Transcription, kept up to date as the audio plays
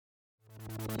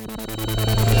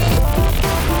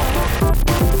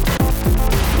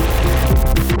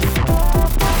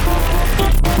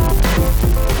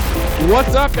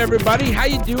What's up, everybody? How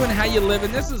you doing? How you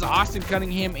living? This is Austin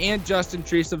Cunningham and Justin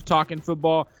Treese of Talking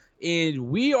Football, and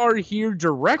we are here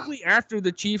directly after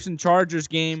the Chiefs and Chargers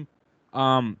game.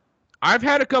 I've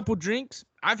had a couple drinks,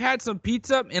 I've had some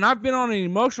pizza, and I've been on an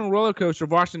emotional roller coaster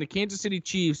of watching the Kansas City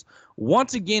Chiefs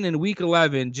once again in Week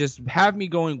 11 just have me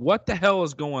going, what the hell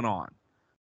is going on?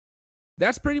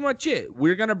 That's pretty much it.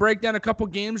 We're going to break down a couple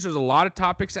games. There's a lot of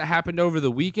topics that happened over the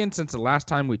weekend since the last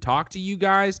time we talked to you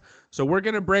guys. So we're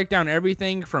going to break down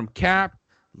everything from Cap,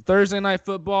 Thursday Night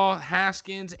Football,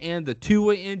 Haskins, and the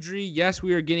Tua injury. Yes,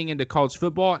 we are getting into college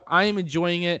football. I am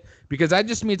enjoying it because that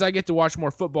just means I get to watch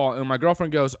more football. And my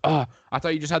girlfriend goes, I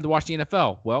thought you just had to watch the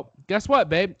NFL. Well, guess what,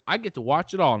 babe? I get to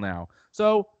watch it all now.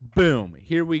 So, boom,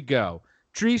 here we go.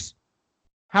 Treese,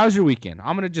 how's your weekend?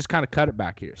 I'm going to just kind of cut it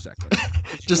back here a second.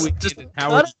 just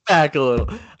cut it back a little.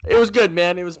 It was good,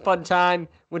 man. It was a fun time.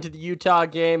 Went to the Utah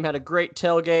game, had a great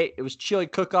tailgate. It was chili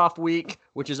cook-off week,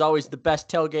 which is always the best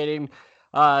tailgating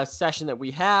session that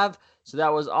we have. So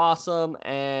that was awesome.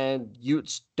 And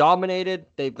Utes dominated.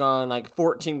 They've gone like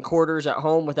 14 quarters at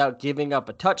home without giving up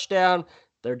a touchdown.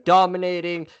 They're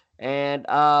dominating. And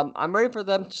I'm ready for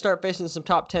them to start facing some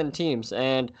top 10 teams.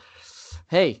 And,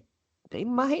 hey, they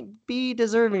might be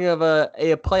deserving of a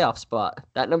playoff spot.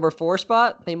 That number 4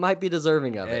 spot, they might be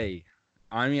deserving of it. Hey,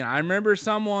 I mean, I remember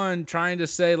someone trying to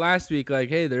say last week, like,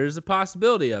 hey, there's a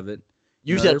possibility of it.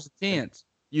 You said there's a chance.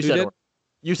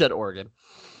 You said Oregon.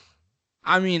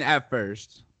 I mean, at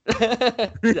first.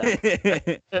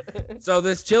 So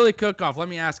this chili cook-off, let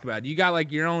me ask about it. You got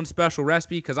like your own special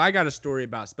recipe? Because I got a story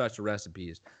about special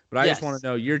recipes. But I just want to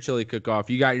know your chili cook-off.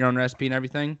 You got your own recipe and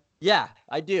everything? Yeah,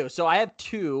 I do. So I have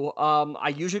 2. I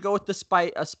usually go with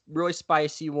a really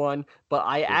spicy one, but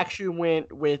I actually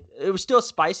went with, it was still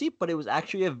spicy, but it was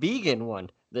actually a vegan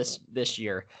one this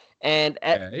year. And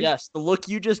yes, the look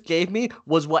you just gave me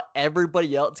was what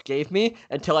everybody else gave me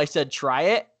until I said try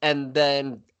it, and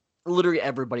then literally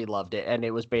everybody loved it, and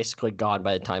it was basically gone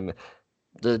by the time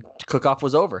the cook-off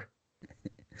was over.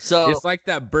 So it's like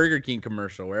that Burger King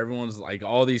commercial where everyone's like,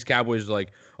 all these cowboys are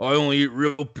like, I only eat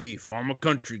real beef. I'm a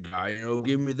country guy.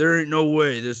 There ain't no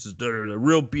way this is the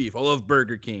real beef. I love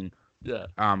Burger King. Yeah.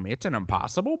 It's an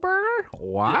impossible burger?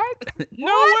 What?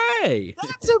 No What? way.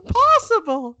 That's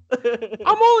impossible.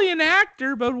 I'm only an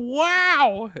actor, but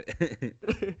wow.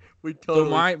 We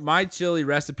totally. So my chili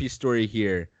recipe story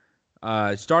here.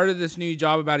 Started this new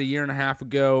job about a year and a half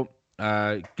ago.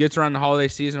 Gets around the holiday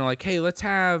season. I'm like, hey, let's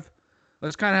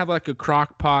kind of have like a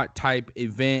crock pot type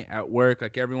event at work.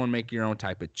 Like everyone make your own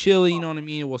type of chili. You know what I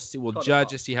mean? We'll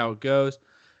judge and see how it goes.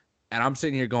 And I'm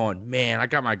sitting here going, man, I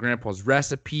got my grandpa's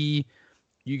recipe.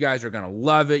 You guys are going to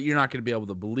love it. You're not going to be able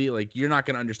to believe, like, you're not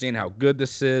going to understand how good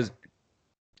this is.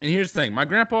 And here's the thing. My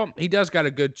grandpa, he does got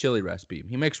a good chili recipe.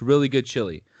 He makes really good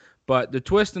chili. But the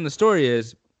twist in the story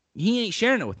is he ain't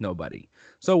sharing it with nobody.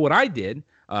 So what I did,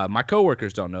 my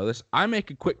coworkers don't know this. I make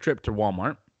a quick trip to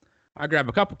Walmart. I grab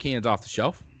a couple cans off the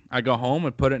shelf. I go home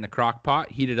and put it in a crock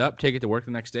pot, heat it up, take it to work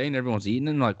the next day, and everyone's eating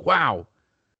it. And like, wow,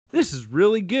 this is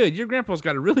really good. Your grandpa's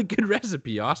got a really good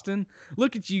recipe, Austin.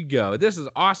 Look at you go. This is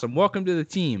awesome. Welcome to the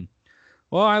team.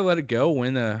 Well, I let it go,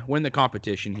 win the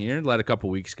competition here, let a couple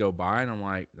weeks go by, and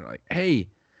they're like, hey,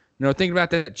 thinking about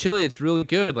that chili, it's really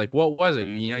good. Like, what was it?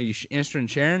 You interested in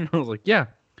sharing? I was like, yeah.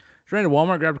 Just ran to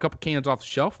Walmart, grabbed a couple cans off the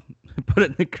shelf, put it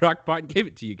in the crock pot, and gave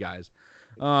it to you guys.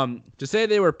 To say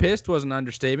they were pissed was an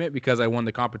understatement because I won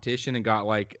the competition and got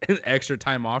like an extra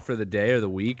time off for the day or the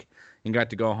week and got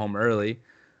to go home early.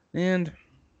 And,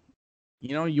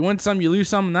 you win some, you lose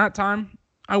some in that time.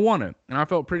 I won it, and I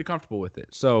felt pretty comfortable with it.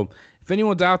 So if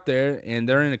anyone's out there and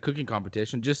they're in a cooking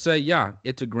competition, just say, yeah,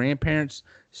 it's a grandparent's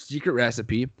secret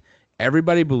recipe.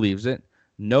 Everybody believes it.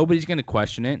 Nobody's going to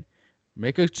question it.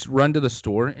 Make a run to the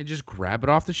store and just grab it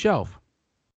off the shelf.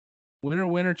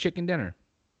 Winner, chicken dinner.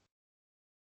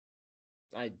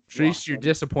 Treese, you're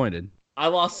disappointed. I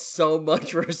lost so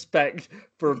much respect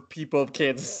for people of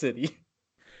Kansas City.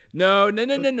 No.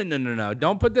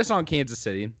 Don't put this on Kansas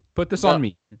City. Put this on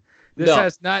me.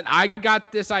 I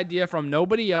got this idea from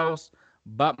nobody else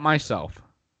but myself.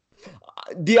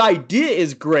 The idea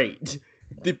is great.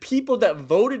 The people that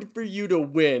voted for you to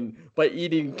win by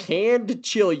eating canned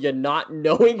chili and not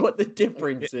knowing what the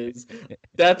difference is,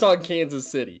 that's on Kansas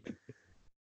City.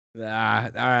 All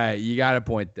right, you got a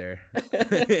point there.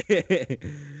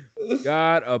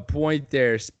 Got a point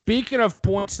there. Speaking of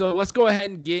points, so let's go ahead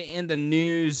and get into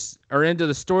news or into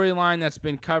the storyline that's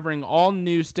been covering all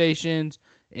news stations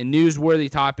and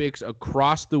newsworthy topics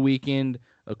across the weekend,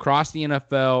 across the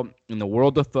NFL, in the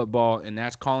world of football, and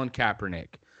that's Colin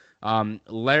Kaepernick.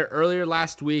 Earlier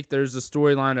last week, there's a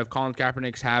storyline of Colin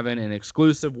Kaepernick's having an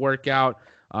exclusive workout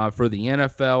for the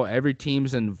NFL. Every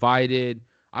team's invited.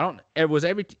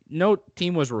 No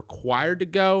team was required to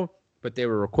go, but they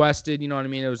were requested. You know what I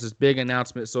mean? It was this big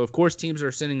announcement. So of course teams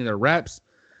are sending their reps.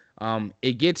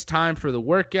 It gets time for the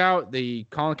workout.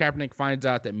 Colin Kaepernick finds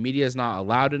out that media is not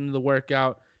allowed into the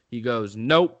workout. He goes,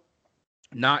 nope,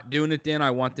 not doing it then. I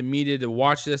want the media to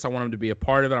watch this. I want them to be a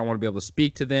part of it. I want to be able to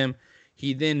speak to them.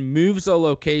 He then moves the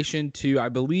location to, I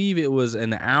believe it was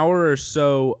an hour or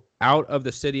so out of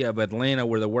the city of Atlanta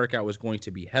where the workout was going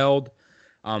to be held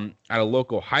at a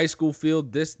local high school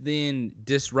field. This then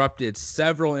disrupted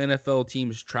several NFL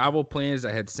teams' travel plans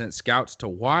that had sent scouts to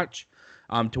watch.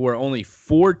 To where only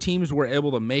 4 teams were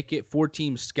able to make it. 4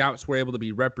 team scouts were able to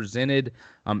be represented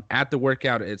at the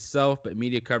workout itself, but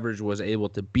media coverage was able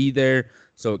to be there.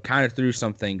 So it kind of threw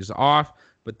some things off.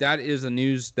 But that is the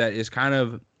news that is kind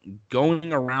of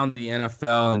going around the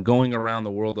NFL and going around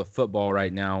the world of football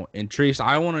right now. And Treese,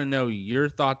 I want to know your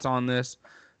thoughts on this,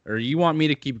 or you want me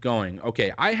to keep going?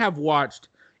 Okay, I have watched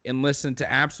and listened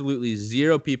to absolutely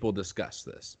 0 people discuss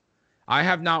this. I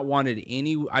did not want to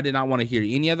hear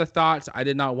any other thoughts. I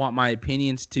did not want my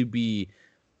opinions to be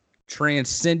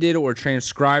transcended or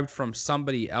transcribed from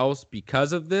somebody else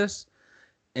because of this.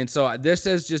 And so this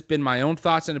has just been my own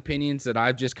thoughts and opinions that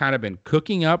I've just kind of been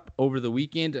cooking up over the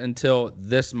weekend until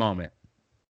this moment.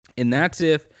 And that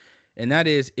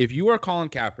is if you are Colin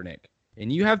Kaepernick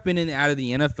and you have been in and out of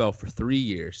the NFL for 3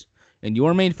 years and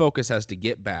your main focus has to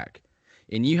get back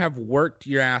and you have worked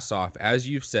your ass off, as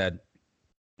you've said,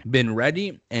 been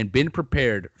ready and been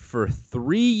prepared for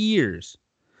 3 years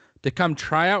to come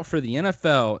try out for the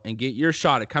NFL and get your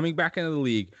shot at coming back into the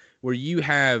league where you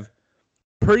have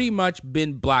pretty much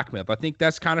been blackmailed. I think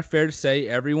that's kind of fair to say.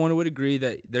 Everyone would agree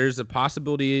that there's a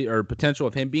possibility or potential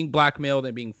of him being blackmailed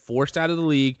and being forced out of the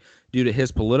league due to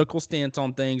his political stance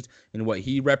on things and what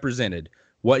he represented.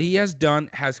 What he has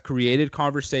done has created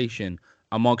conversation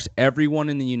amongst everyone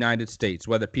in the United States.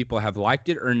 Whether people have liked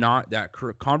it or not, that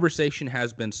conversation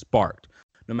has been sparked.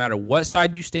 No matter what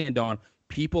side you stand on,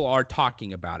 people are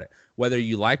talking about it. Whether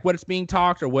you like what's being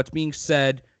talked or what's being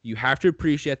said, you have to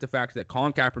appreciate the fact that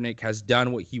Colin Kaepernick has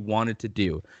done what he wanted to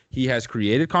do. He has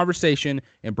created conversation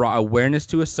and brought awareness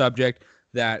to a subject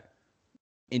that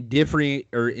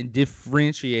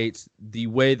differentiates the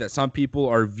way that some people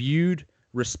are viewed,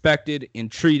 respected, and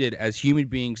treated as human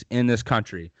beings in this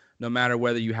country. No matter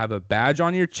whether you have a badge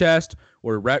on your chest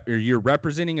or you're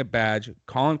representing a badge,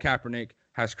 Colin Kaepernick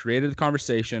has created the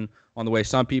conversation on the way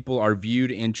some people are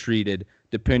viewed and treated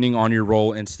depending on your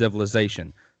role in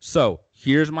civilization. So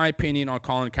here's my opinion on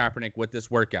Colin Kaepernick with this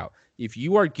workout. If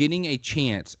you are getting a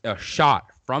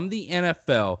shot from the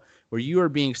NFL where you are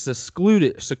being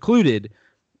secluded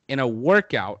in a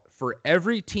workout for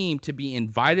every team to be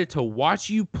invited to watch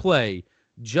you play,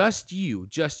 just you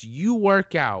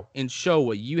work out and show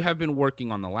what you have been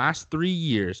working on the last 3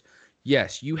 years.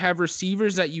 Yes, you have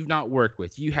receivers that you've not worked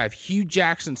with. You have Hugh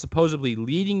Jackson supposedly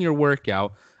leading your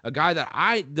workout, a guy that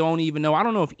I don't even know. I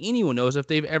don't know if anyone knows if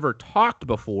they've ever talked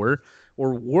before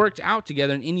or worked out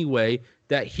together in any way,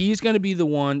 that he's going to be the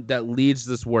one that leads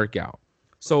this workout.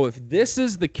 So if this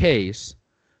is the case,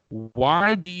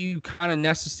 why do you kind of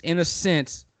in a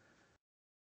sense,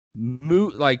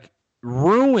 not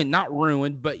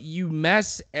ruin, but you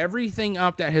mess everything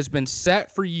up that has been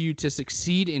set for you to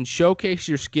succeed and showcase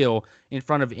your skill in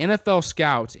front of NFL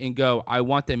scouts and go, I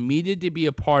want the media to be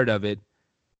a part of it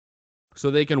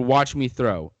so they can watch me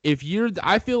throw.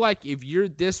 I feel like if you're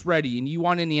this ready and you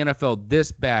want in the NFL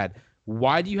this bad,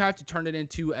 why do you have to turn it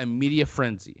into a media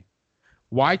frenzy?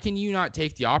 Why can you not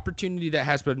take the opportunity that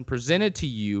has been presented to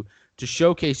you to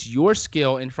showcase your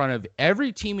skill in front of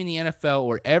every team in the NFL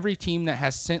or every team that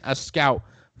has sent a scout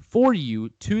for you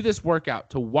to this workout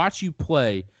to watch you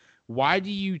play? Why do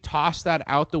you toss that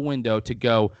out the window to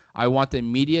go, I want the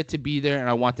media to be there and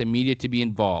I want the media to be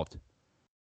involved?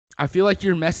 I feel like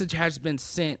your message has been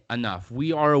sent enough.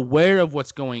 We are aware of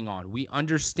what's going on. We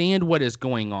understand what is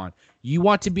going on. You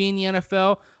want to be in the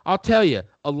NFL? I'll tell you,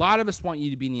 a lot of us want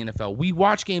you to be in the NFL. We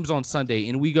watch games on Sunday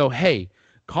and we go, hey,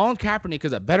 Colin Kaepernick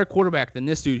is a better quarterback than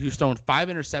this dude who's thrown 5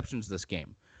 interceptions this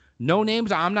game. No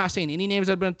names. I'm not saying any names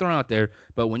that have been thrown out there,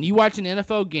 but when you watch an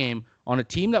NFL game on a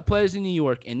team that plays in New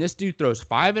York and this dude throws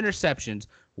 5 interceptions,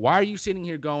 why are you sitting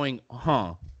here going,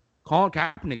 Colin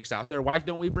Kaepernick's out there. Why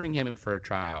don't we bring him in for a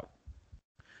tryout?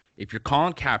 If you're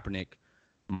Colin Kaepernick,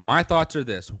 my thoughts are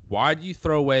this. Why do you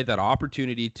throw away that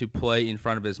opportunity to play in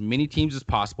front of as many teams as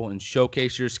possible and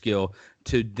showcase your skill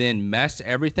to then mess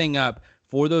everything up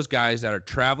for those guys that are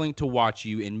traveling to watch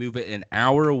you and move it an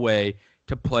hour away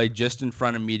to play just in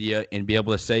front of media and be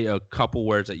able to say a couple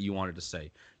words that you wanted to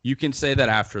say? You can say that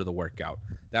after the workout.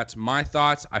 That's my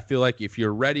thoughts. I feel like if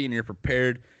you're ready and you're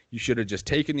prepared, you should have just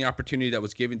taken the opportunity that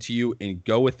was given to you and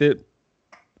go with it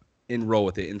and roll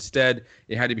with it. Instead,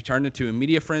 it had to be turned into a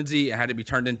media frenzy. It had to be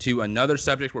turned into another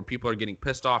subject where people are getting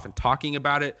pissed off and talking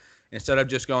about it instead of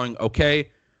just going,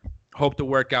 okay, hope the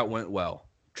workout went well.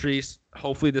 Treese,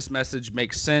 hopefully this message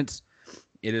makes sense.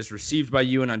 It is received by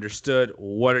you and understood.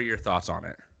 What are your thoughts on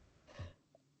it?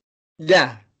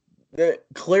 Yeah,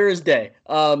 clear as day.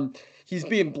 He's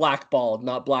being blackballed,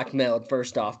 not blackmailed,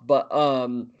 first off. But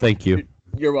thank you.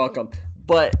 You're welcome.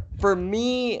 But for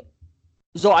me,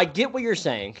 so I get what you're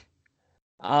saying.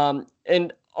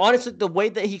 And honestly, the way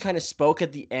that he kind of spoke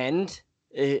at the end,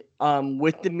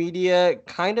 with the media,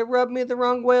 kind of rubbed me the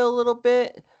wrong way a little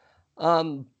bit.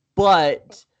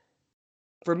 But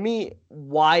for me,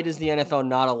 why does the NFL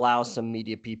not allow some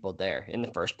media people there in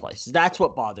the first place? That's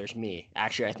what bothers me,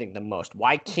 actually, I think the most.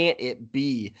 Why can't it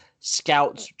be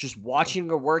scouts just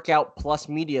watching a workout plus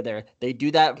media there? They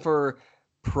do that for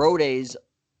pro days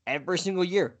every single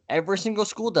year. Every single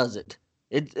school does it.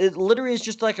 It literally is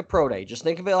just like a pro day. Just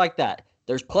think of it like that.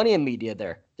 There's plenty of media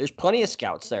there. There's plenty of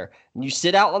scouts there. And you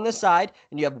sit out on the side,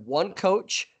 and you have one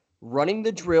coach running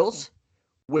the drills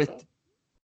with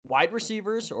wide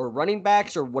receivers or running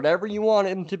backs or whatever you want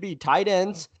them to be, tight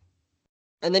ends,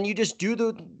 and then you just do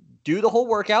the whole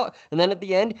workout, and then at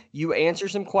the end you answer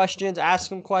some questions, ask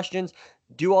some questions,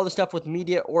 do all the stuff with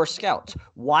media or scouts.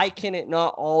 Why can it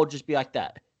not all just be like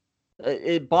that?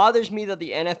 It bothers me that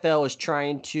the NFL is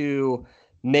trying to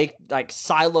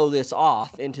silo this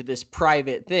off into this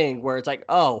private thing where it's like,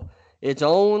 oh, it's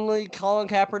only Colin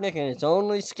Kaepernick and it's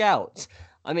only scouts.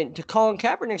 I mean, to Colin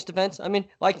Kaepernick's defense, I mean,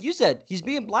 like you said, he's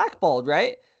being blackballed,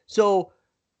 right? So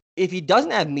if he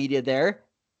doesn't have media there,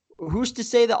 who's to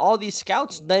say that all these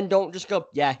scouts then don't just go,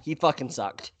 yeah, he fucking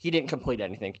sucked. He didn't complete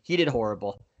anything. He did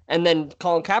horrible. And then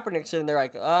Colin Kaepernick sitting there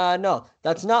like, no,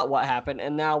 that's not what happened.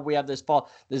 And now we have this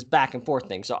back and forth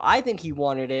thing. So I think he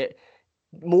wanted it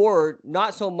more,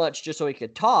 not so much just so he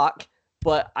could talk,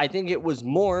 but I think it was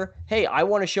more, hey, I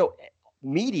want to show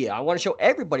media. I want to show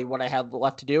everybody what I have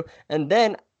left to do. And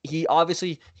then he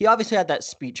obviously had that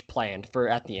speech planned for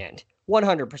at the end.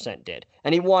 100% did.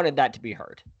 And he wanted that to be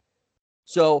heard.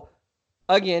 So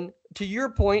again, to your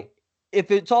point,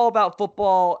 if it's all about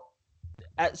football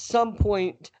at some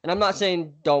point, and I'm not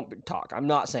saying don't talk. I'm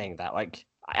not saying that. Like,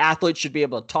 athletes should be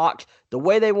able to talk the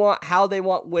way they want, how they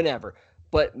want, whenever.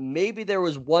 But maybe there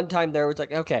was one time there was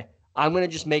like, okay, I'm going to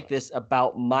just make this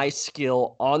about my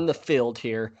skill on the field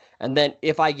here. And then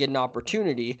if I get an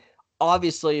opportunity,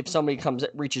 obviously, if somebody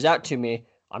reaches out to me,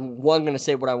 I'm one, going to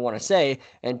say what I want to say.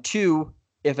 And two,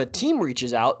 if a team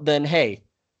reaches out, then, hey,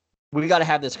 we got to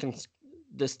have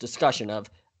this discussion of,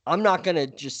 I'm not going to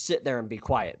just sit there and be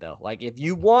quiet, though. Like, if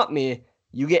you want me,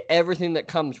 you get everything that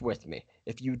comes with me.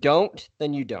 If you don't,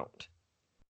 then you don't.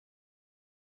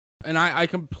 And I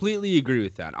completely agree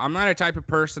with that. I'm not a type of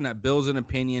person that builds an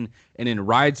opinion and then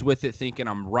rides with it thinking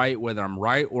I'm right, whether I'm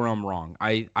right or I'm wrong.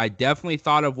 I definitely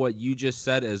thought of what you just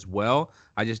said as well.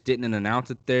 I just didn't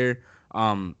announce it there.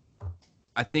 I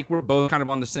think we're both kind of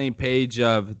on the same page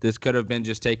of this could have been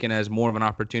just taken as more of an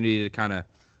opportunity to kind of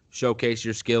showcase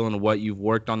your skill and what you've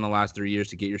worked on the last 3 years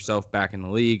to get yourself back in the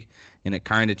league. And it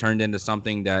kind of turned into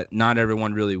something that not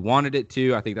everyone really wanted it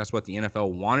to. I think that's what the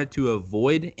NFL wanted to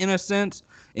avoid in a sense.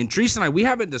 And Treese and I, we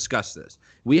haven't discussed this.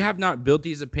 We have not built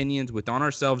these opinions within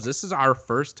ourselves. This is our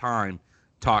first time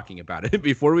talking about it.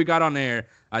 Before we got on air,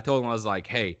 I told him, I was like,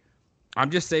 hey, I'm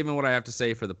just saving what I have to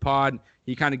say for the pod.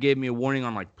 He kind of gave me a warning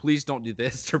on like, please don't do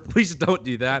this or please don't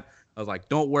do that. I was like,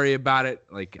 don't worry about it.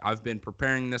 Like, I've been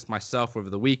preparing this myself over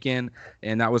the weekend,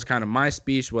 and that was kind of my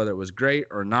speech, whether it was great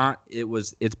or not.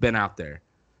 It's been out there.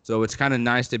 So it's kind of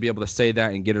nice to be able to say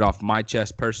that and get it off my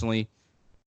chest personally.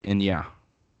 And yeah.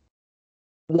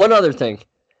 One other thing.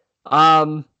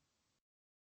 How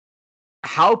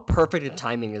perfect a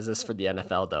timing is this for the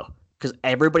NFL, though? Because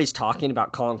everybody's talking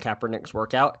about Colin Kaepernick's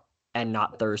workout and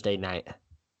not Thursday night.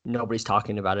 Nobody's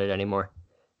talking about it anymore.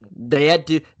 They had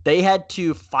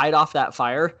to fight off that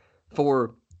fire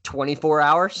for 24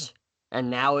 hours, and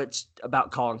now it's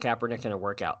about Colin Kaepernick in a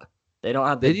workout. They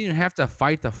didn't even have to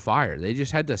fight the fire. They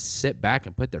just had to sit back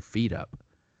and put their feet up.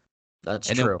 That's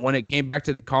true. And then when it came back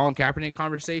to the Colin Kaepernick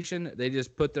conversation, they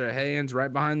just put their hands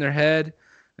right behind their head,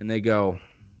 and they go,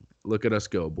 "Look at us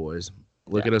go, boys!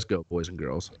 Look at us go, boys and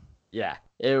girls." Yeah,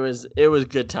 it was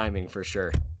good timing for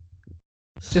sure.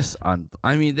 It's just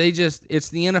it's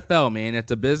the NFL, man.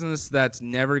 It's a business that's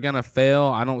never going to fail.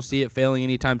 I don't see it failing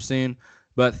anytime soon.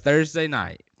 But Thursday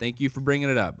night, thank you for bringing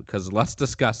it up because let's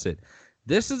discuss it.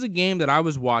 This is a game that I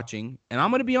was watching, and I'm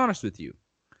going to be honest with you.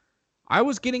 I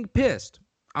was getting pissed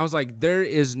I was like, there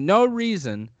is no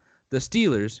reason the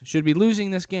Steelers should be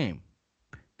losing this game.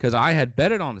 Because I had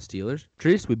betted on the Steelers.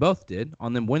 Treese, we both did,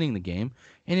 on them winning the game.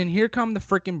 And then here come the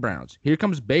freaking Browns. Here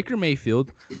comes Baker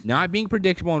Mayfield, not being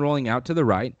predictable and rolling out to the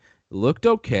right. Looked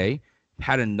okay.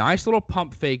 Had a nice little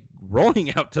pump fake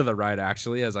rolling out to the right,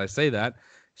 actually, as I say that.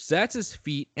 Sets his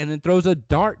feet and then throws a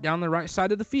dart down the right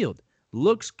side of the field.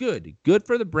 Looks good. Good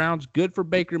for the Browns. Good for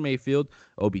Baker Mayfield.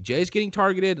 OBJ's getting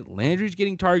targeted. Landry's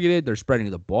getting targeted. They're spreading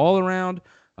the ball around.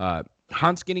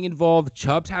 Hunt's getting involved.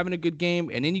 Chubb's having a good game.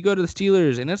 And then you go to the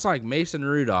Steelers, and it's like Mason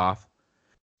Rudolph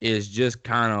is just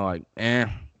kind of like,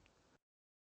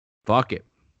 fuck it.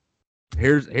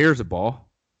 Here's a ball.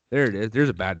 There it is. There's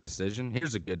a bad decision.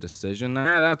 Here's a good decision.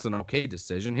 That's an okay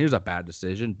decision. Here's a bad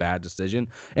decision. Bad decision.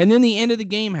 And then the end of the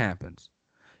game happens.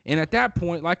 And at that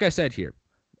point, like I said here,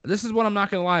 this is what I'm not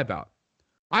going to lie about.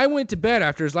 I went to bed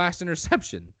after his last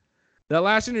interception. That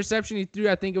last interception he threw,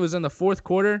 I think it was in the fourth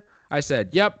quarter. I said,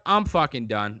 yep, I'm fucking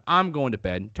done. I'm going to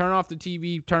bed. Turn off the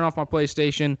TV, turn off my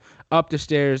PlayStation, up the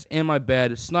stairs, in my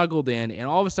bed, snuggled in, and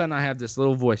all of a sudden I have this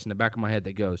little voice in the back of my head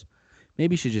that goes,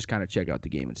 maybe you should just kind of check out the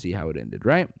game and see how it ended,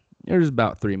 right? There was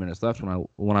about 3 minutes left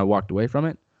when I walked away from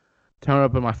it. Turn it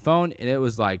up on my phone, and it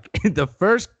was like, the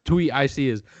first tweet I see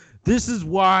is, this is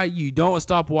why you don't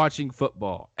stop watching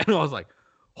football. And I was like,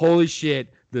 holy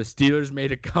shit, the Steelers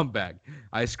made a comeback.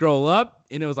 I scroll up,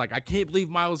 and it was like, I can't believe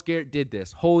Myles Garrett did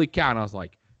this. Holy cow. And I was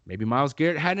like, maybe Myles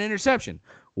Garrett had an interception.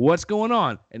 What's going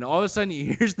on? And all of a sudden,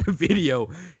 here's the video,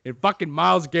 and fucking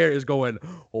Myles Garrett is going,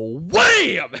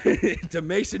 wham! to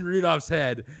Mason Rudolph's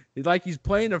head. It's like he's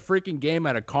playing a freaking game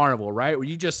at a carnival, right? Where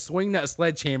you just swing that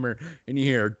sledgehammer, and you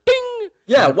hear, ding!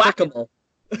 Yeah, whack-a-mole.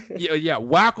 yeah,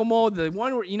 whack-a-mole. The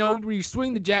one where, where you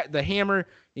swing the hammer,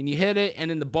 and you hit it, and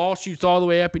then the ball shoots all the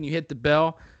way up, and you hit the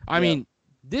bell. I mean,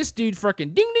 this dude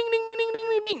freaking ding, ding, ding, ding, ding,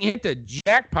 ding, ding, hit the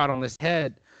jackpot on his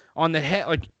head. On the head,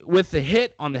 like with the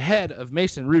hit on the head of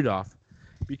Mason Rudolph,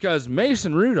 because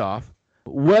Mason Rudolph,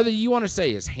 whether you want to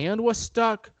say his hand was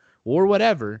stuck or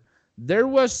whatever, there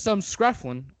was some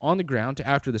scruffling on the ground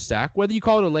after the sack. Whether you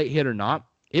call it a late hit or not,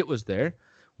 it was there.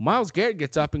 Myles Garrett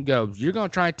gets up and goes, "You're going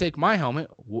to try and take my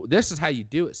helmet. This is how you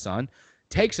do it, son."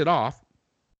 Takes it off.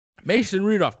 Mason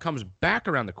Rudolph comes back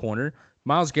around the corner.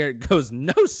 Myles Garrett goes,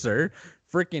 "No, sir."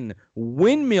 Freaking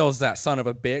windmills that son of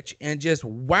a bitch and just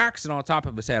whacks it on top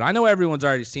of his head. I know everyone's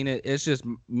already seen it. It's just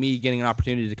me getting an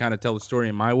opportunity to kind of tell the story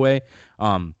in my way.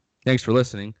 Thanks for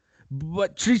listening.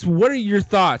 But, Treese, what are your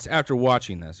thoughts after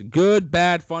watching this? Good,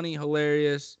 bad, funny,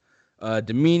 hilarious,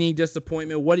 demeaning,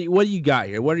 disappointment? What do you got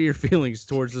here? What are your feelings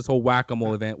towards this whole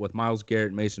whack-a-mole event with Myles Garrett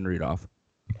and Mason Rudolph?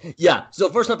 Yeah, so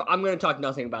first off, I'm going to talk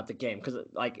nothing about the game because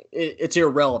it's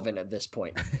irrelevant at this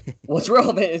point. What's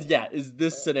relevant is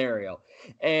this scenario.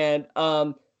 And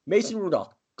Mason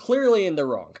Rudolph, clearly in the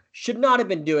wrong, should not have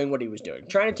been doing what he was doing.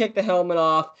 Trying to take the helmet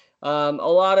off. A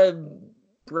lot of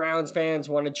Browns fans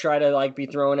want to try to be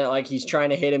throwing it like he's trying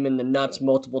to hit him in the nuts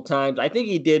multiple times. I think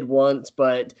he did once,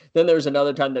 but then there was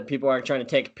another time that people are trying to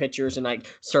take pictures and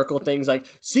circle things like,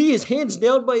 see, his hand's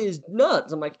nailed by his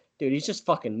nuts. I'm like, dude, he's just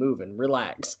fucking moving.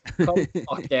 Relax. Calm the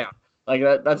fuck down.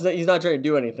 He's not trying to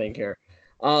do anything here.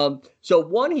 So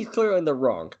one, he's clearly in the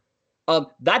wrong.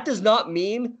 That does not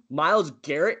mean Myles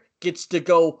Garrett gets to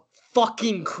go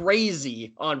fucking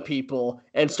crazy on people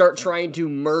and start trying to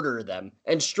murder them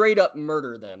and straight up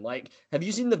murder them. Have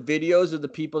you seen the videos of the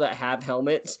people that have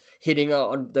helmets hitting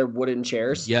on their wooden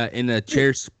chairs? Yeah, and the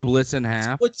chair splits in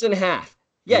half. Splits in half.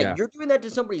 Yeah, you're doing that to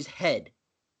somebody's head,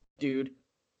 dude.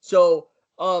 So,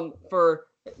 for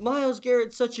Myles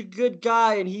Garrett's such a good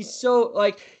guy, and he's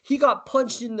so, he got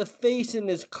punched in the face in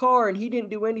his car, and he didn't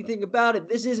do anything about it.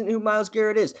 This isn't who Myles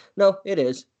Garrett is. No, it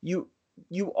is. You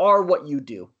are what you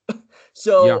do.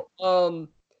 So,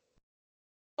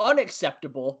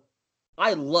 unacceptable.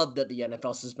 I love that the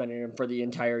NFL suspended him for the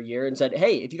entire year and said,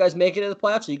 hey, if you guys make it to the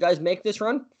playoffs, so you guys make this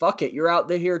run, fuck it, you're out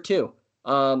there here too.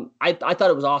 I thought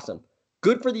it was awesome.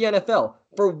 Good for the NFL.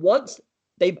 For once,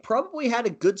 they probably had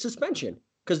a good suspension,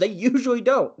 because they usually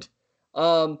don't.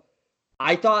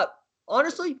 I thought,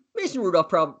 honestly, Mason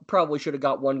Rudolph probably should have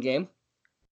got one game.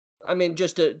 I mean,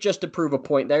 just to prove a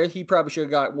point there, he probably should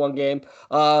have got one game.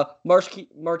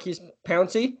 Marquise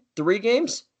Pouncey, 3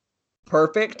 games,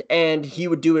 perfect, and he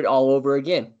would do it all over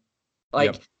again.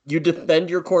 You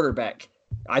defend your quarterback.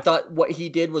 I thought what he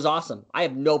did was awesome. I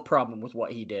have no problem with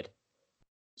what he did.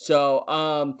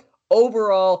 So,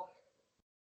 overall,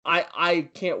 I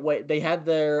can't wait. They had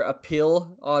their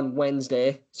appeal on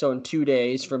Wednesday, so in 2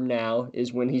 days from now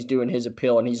is when he's doing his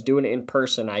appeal, and he's doing it in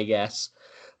person, I guess.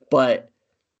 But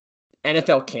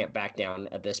NFL can't back down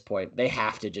at this point. They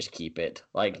have to just keep it.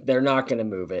 They're not going to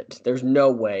move it. There's no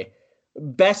way.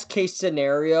 best case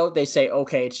scenario, they say,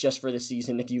 okay, it's just for the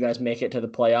season. If you guys make it to the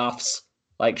playoffs,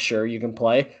 like, sure, you can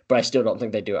play. But I still don't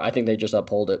think they do it. I think they just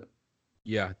uphold it.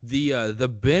 Yeah, the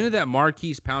bend that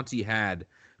Marquise Pouncey had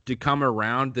to come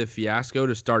around the fiasco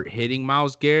to start hitting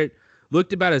Myles Garrett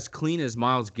looked about as clean as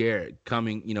Myles Garrett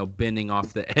coming, bending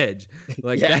off the edge.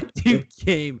 Like Yeah. that dude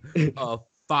came a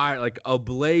fire, like a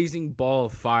blazing ball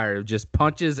of fire, just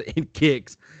punches and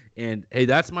kicks. And hey,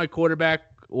 that's my quarterback.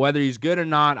 Whether he's good or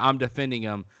not, I'm defending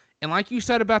him. And like you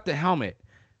said about the helmet,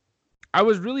 I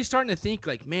was really starting to think,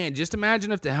 like, man, just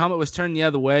imagine if the helmet was turned the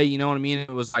other way. You know what I mean? It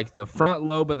was like the front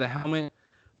lobe of the helmet,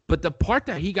 but the part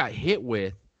that he got hit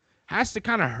with has to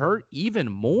kind of hurt even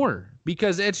more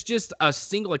because it's just a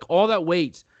single, like all that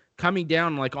weight's coming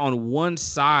down like on one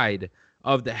side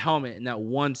of the helmet in that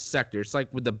one sector. It's like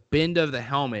with the bend of the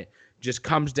helmet just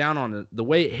comes down on the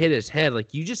way it hit his head.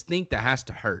 Like you just think that has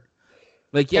to hurt.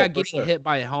 Like, yeah, getting hit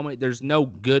by a helmet, there's no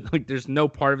good, like there's no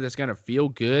part of it that's going to feel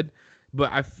good.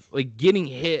 But like getting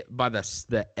hit by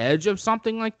the edge of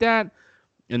something like that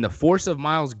and the force of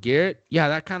Myles Garrett, yeah,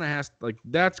 that kind of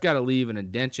that's got to leave an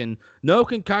indention. No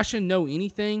concussion, no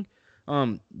anything.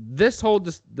 This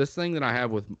thing that I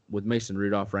have with Mason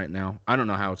Rudolph right now, I don't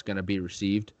know how it's going to be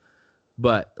received,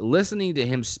 but listening to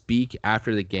him speak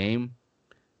after the game,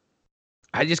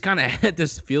 I just kind of had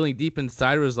this feeling deep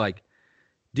inside. It was like,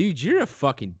 dude, you're a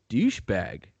fucking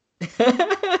douchebag.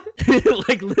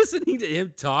 Like listening to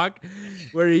him talk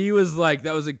where he was like,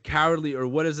 that was a cowardly, or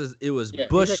what is this? It was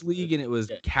Bush League and it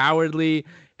was cowardly.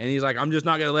 And he's like, I'm just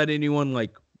not going to let anyone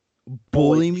like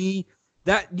bully me.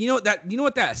 You know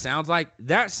what that sounds like?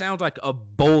 That sounds like a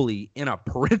bully in a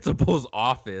principal's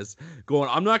office going,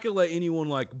 I'm not going to let anyone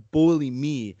like bully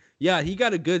me. Yeah, he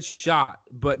got a good shot,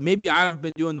 but maybe I've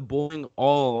been doing the bullying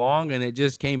all along and it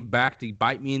just came back to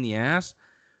bite me in the ass.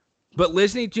 But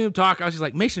listening to him talk, I was just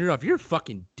like, Mason Rudolph, you're a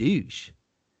fucking douche.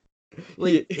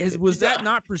 Like, was that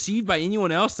not perceived by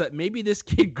anyone else that maybe this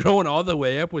kid growing all the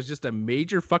way up was just a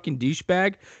major fucking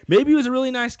douchebag? Maybe he was a really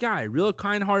nice guy, real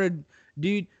kind-hearted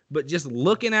dude, but just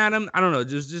looking at him, I don't know,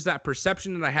 just that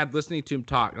perception that I had listening to him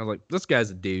talk. I was like, this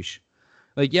guy's a douche.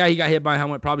 Like, yeah, he got hit by a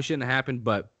helmet, probably shouldn't have happened,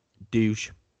 but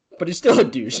douche. But he's still a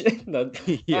douche.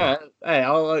 Yeah. Hey,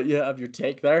 I'll let you have your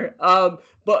take there.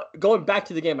 But going back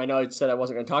to the game, I know I said I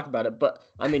wasn't going to talk about it, but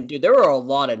I mean, dude, there were a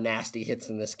lot of nasty hits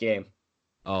in this game.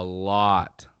 A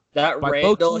lot. That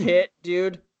Randall hit,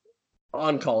 dude,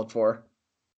 uncalled for.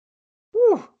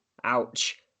 Whew.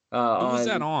 Ouch. Who was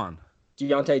that on?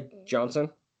 Deontay Johnson.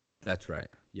 That's right.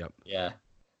 Yep. Yeah.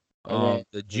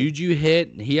 The Juju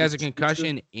hit. He has a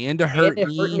concussion and a hurt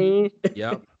knee.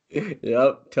 Yep.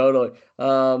 Yep, totally.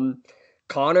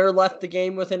 Connor left the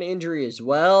game with an injury as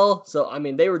well. So I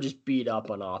mean, they were just beat up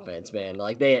on offense, man.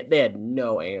 Like they had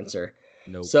no answer.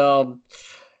 Nope. So,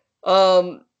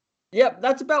 yep,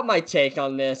 that's about my take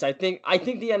on this. I think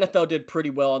the NFL did pretty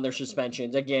well on their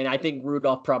suspensions. Again, I think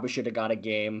Rudolph probably should have got a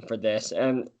game for this.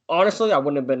 And honestly, I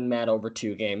wouldn't have been mad over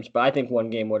 2 games, but I think 1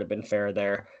 game would have been fair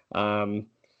there.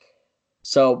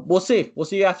 So we'll see. We'll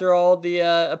see after all the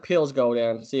appeals go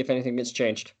down. See if anything gets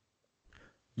changed.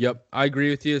 Yep, I agree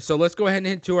with you. So let's go ahead and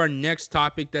hit to our next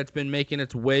topic that's been making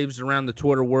its waves around the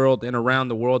Twitter world and around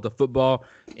the world of football,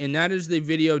 and that is the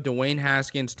video Dwayne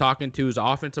Haskins talking to his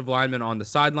offensive lineman on the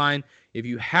sideline. If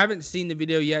you haven't seen the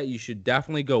video yet, you should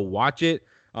definitely go watch it.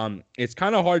 It's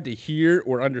kind of hard to hear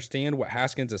or understand what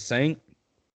Haskins is saying,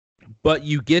 but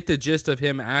you get the gist of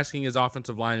him asking his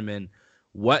offensive lineman,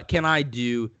 what can I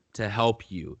do to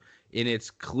help you? And it's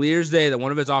clear as day that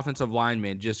one of his offensive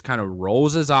linemen just kind of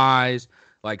rolls his eyes,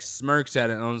 like smirks at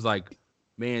it, and I was like,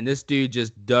 man, this dude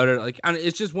just duttered. Like,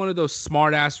 it's just one of those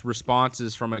smart-ass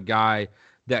responses from a guy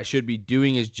that should be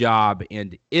doing his job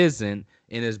and isn't,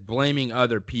 and is blaming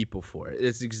other people for it.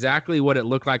 It's exactly what it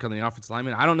looked like on the offensive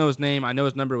lineman. I don't know his name. I know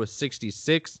his number was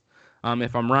 66,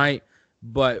 if I'm right.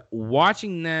 But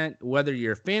watching that, whether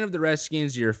you're a fan of the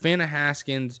Redskins, you're a fan of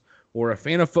Haskins, or a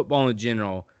fan of football in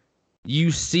general, you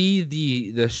see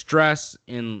the stress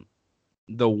and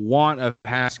the want of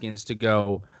Haskins to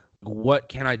go, what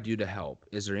can I do to help?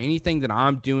 Is there anything that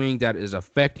I'm doing that is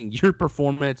affecting your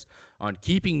performance on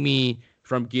keeping me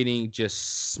from getting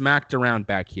just smacked around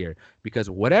back here? Because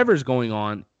whatever's going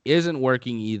on isn't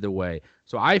working either way.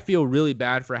 So I feel really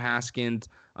bad for Haskins.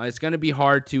 It's going to be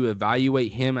hard to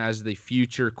evaluate him as the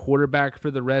future quarterback for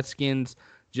the Redskins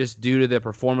just due to the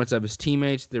performance of his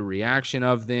teammates, the reaction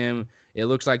of them. It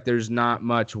looks like there's not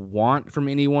much want from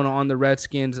anyone on the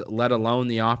Redskins, let alone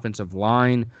the offensive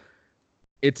line.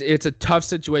 It's a tough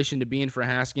situation to be in for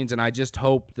Haskins, and I just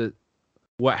hope that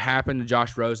what happened to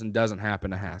Josh Rosen doesn't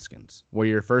happen to Haskins, where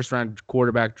your first-round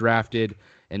quarterback drafted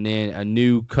and then a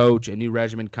new coach, a new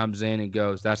regimen comes in and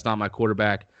goes, that's not my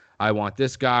quarterback. I want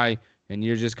this guy. And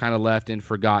you're just kind of left and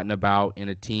forgotten about in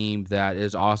a team that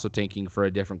is also tanking for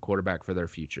a different quarterback for their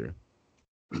future.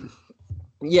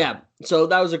 Yeah, so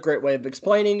that was a great way of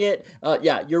explaining it.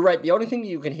 Yeah, you're right. The only thing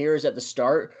you can hear is at the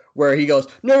start where he goes,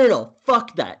 no,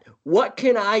 fuck that. What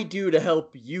can I do to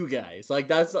help you guys? Like,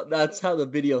 that's how the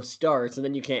video starts, and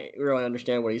then you can't really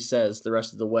understand what he says the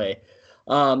rest of the way.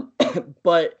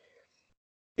 But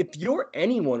if you're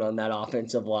anyone on that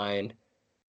offensive line,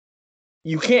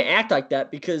 you can't act like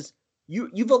that because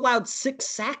you've allowed 6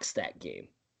 sacks that game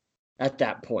at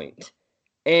that point.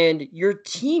 And your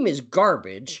team is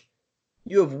garbage.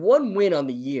 You have 1 win on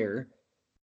the year.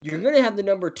 You're going to have the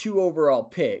number 2 overall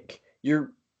pick. You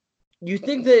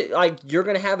think that like you're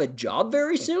going to have a job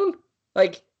very soon?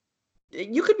 Like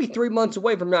you could be 3 months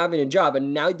away from not having a job,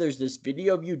 and now there's this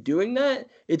video of you doing that.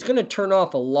 It's going to turn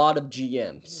off a lot of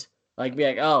GMs. Like be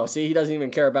like, "Oh, see, he doesn't even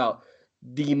care about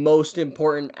the most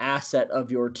important asset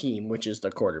of your team, which is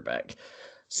the quarterback."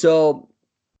 So,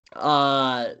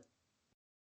 I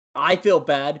feel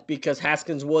bad because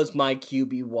Haskins was my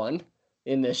QB1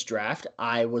 in this draft.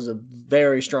 I was a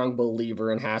very strong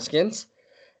believer in Haskins,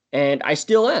 and I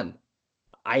still am.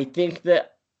 I think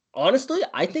that, honestly,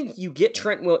 I think you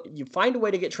find a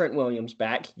way to get Trent Williams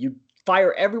back. You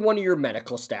fire every one of your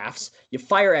medical staffs. You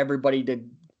fire everybody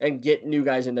and get new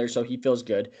guys in there so he feels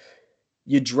good.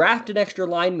 You draft an extra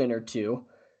lineman or two.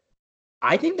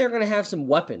 I think they're going to have some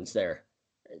weapons there.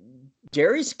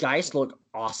 Darius Geis look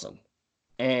awesome.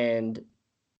 And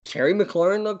Terry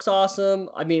McLaurin looks awesome.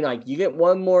 I mean, like, you get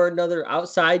another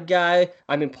outside guy.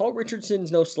 I mean, Paul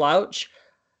Richardson's no slouch.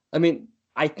 I mean,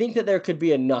 I think that there could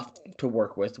be enough to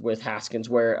work with Haskins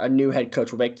where a new head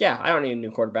coach will be like, yeah, I don't need a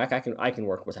new quarterback. I can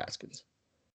work with Haskins.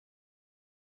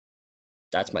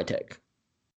 That's my take.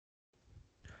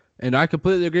 And I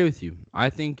completely agree with you. I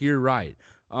think you're right.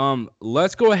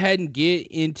 Let's go ahead and get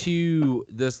into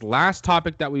this last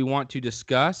topic that we want to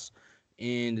discuss,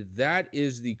 and that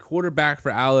is the quarterback for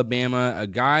Alabama, a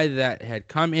guy that had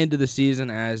come into the season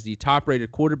as the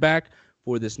top-rated quarterback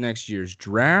for this next year's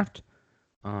draft.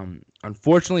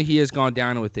 Unfortunately, he has gone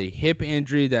down with a hip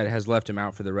injury that has left him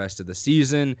out for the rest of the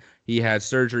season. He had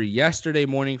surgery yesterday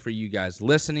morning for you guys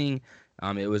listening.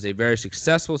 It was a very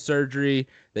successful surgery.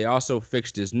 They also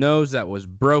fixed his nose that was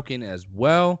broken as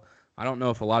well. I don't know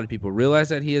if a lot of people realize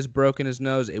that he has broken his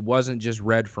nose. It wasn't just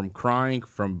red from crying,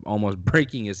 from almost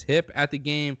breaking his hip at the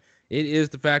game. It is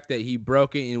the fact that he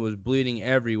broke it and was bleeding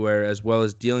everywhere, as well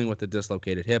as dealing with a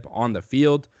dislocated hip on the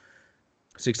field.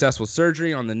 Successful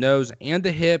surgery on the nose and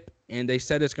the hip, and they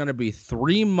said it's going to be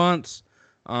 3 months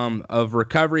of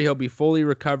recovery. He'll be fully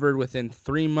recovered within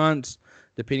 3 months,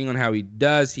 depending on how he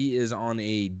does. He is on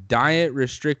a diet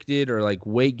restricted or like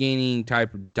weight gaining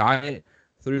type of diet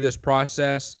through this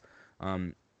process,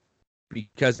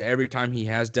 because every time he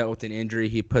has dealt with an injury,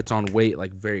 he puts on weight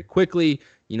like very quickly.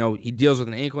 You know, he deals with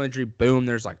an ankle injury, boom,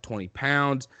 there's like 20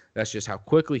 pounds. That's just how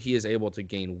quickly he is able to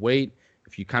gain weight.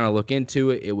 If you kind of look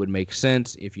into it, it would make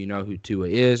sense if you know who Tua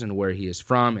is and where he is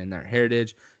from and their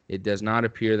heritage. It does not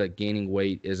appear that gaining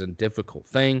weight is a difficult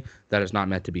thing. That is not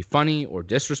meant to be funny or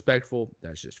disrespectful.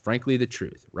 That's just frankly the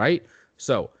truth, right?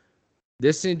 So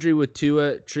this injury with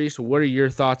Tua, Treese, what are your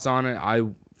thoughts on it? I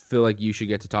feel like you should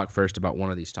get to talk first about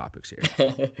one of these topics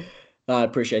here. I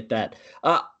appreciate that.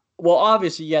 Well,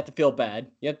 obviously, you have to feel bad.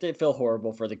 You have to feel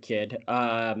horrible for the kid.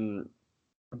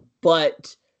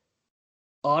 But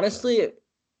honestly,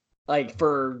 like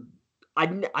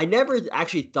I never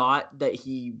actually thought that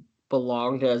he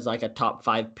belonged as like a top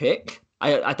 5 pick.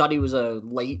 I thought he was a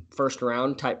late first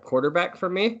round type quarterback for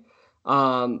me.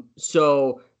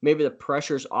 So maybe the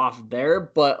pressure's off there,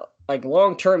 but like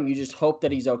long term, you just hope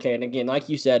that he's okay. And again, like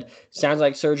you said, sounds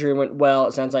like surgery went well.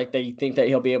 It sounds like they think that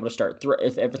he'll be able to start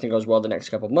if everything goes well the next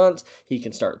couple of months. He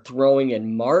can start throwing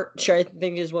in March, I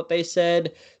think is what they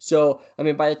said. So I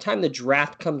mean, by the time the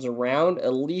draft comes around,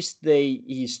 at least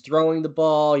he's throwing the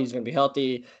ball. He's going to be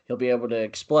healthy. He'll be able to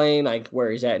explain like where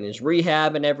he's at in his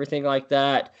rehab and everything like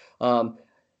that.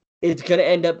 It's going to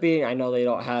end up being, I know they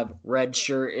don't have red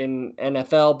shirt in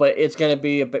NFL, but it's going to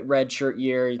be a bit red shirt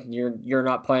year. You're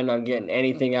not planning on getting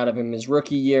anything out of him his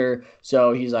rookie year.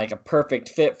 So he's like a perfect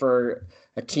fit for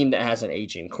a team that has an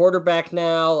aging quarterback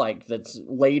now, like that's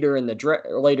later in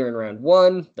round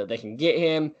 1 that they can get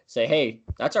him, say, hey,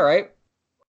 that's all right.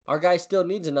 Our guy still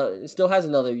has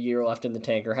another year left in the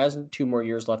tank, or has 2 more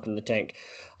years left in the tank.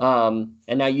 And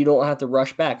now you don't have to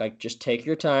rush back. Like, just take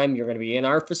your time. You're going to be in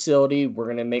our facility. We're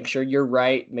going to make sure you're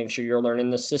right, make sure you're learning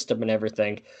the system and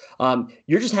everything.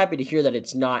 You're just happy to hear that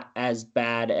it's not as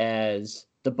bad as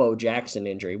the Bo Jackson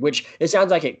injury, which it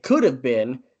sounds like it could have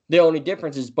been. The only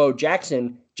difference is Bo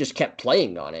Jackson just kept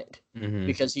playing on it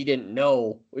because he didn't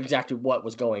know exactly what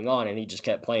was going on, and he just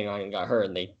kept playing on it and got hurt.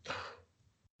 And they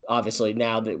obviously,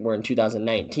 now that we're in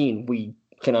 2019, we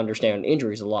can understand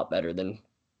injuries a lot better than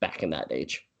back in that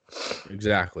age.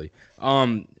 Exactly.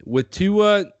 With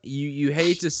Tua, you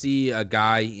hate to see a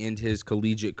guy end his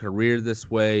collegiate career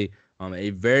this way.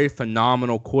 A very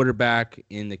phenomenal quarterback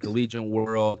in the collegiate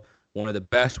world, one of the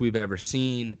best we've ever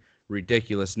seen.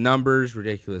 Ridiculous numbers,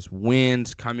 ridiculous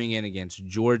wins, coming in against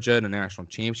Georgia in a national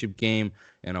championship game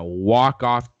and a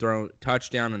walk-off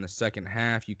touchdown in the second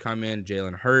half. You come in,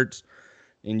 Jalen Hurts,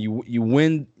 and you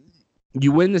win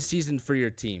the season for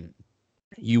your team.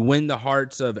 You win the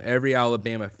hearts of every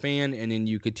Alabama fan, and then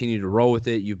you continue to roll with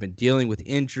it. You've been dealing with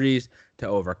injuries to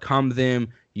overcome them.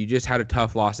 You just had a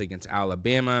tough loss against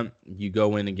Alabama. You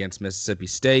go in against Mississippi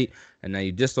State, and now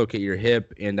you dislocate your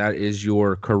hip, and that is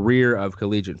your career of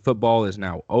collegiate football is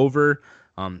now over.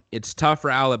 It's tough for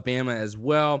Alabama as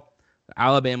well.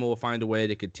 Alabama will find a way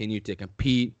to continue to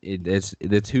compete.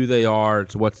 It's who they are.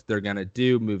 It's what they're going to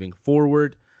do moving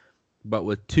forward. But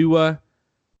with Tua,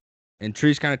 and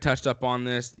Trees kind of touched up on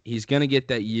this, he's going to get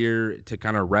that year to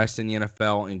kind of rest in the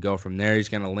NFL and go from there. He's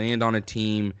going to land on a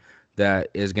team that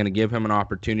is going to give him an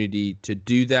opportunity to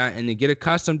do that and to get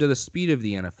accustomed to the speed of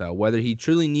the NFL. Whether he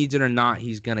truly needs it or not,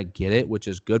 he's going to get it, which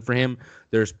is good for him.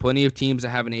 There's plenty of teams that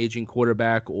have an aging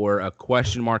quarterback or a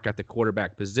question mark at the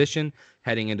quarterback position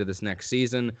heading into this next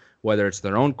season, whether it's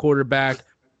their own quarterback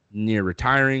near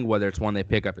retiring, whether it's one they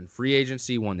pick up in free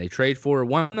agency, one they trade for,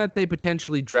 one that they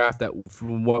potentially draft. That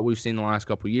from what we've seen in the last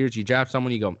couple of years, you draft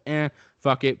someone, you go,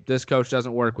 fuck it, this coach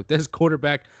doesn't work with this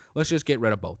quarterback, let's just get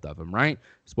rid of both of them, right?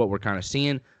 It's what we're kind of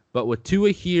seeing. But with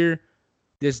Tua here,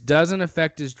 this doesn't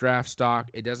affect his draft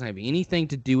stock. It doesn't have anything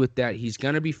to do with that. He's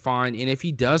going to be fine. And if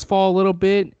he does fall a little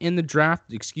bit in the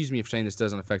draft, excuse me if saying this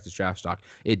doesn't affect his draft stock.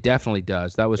 It definitely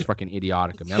does. That was fucking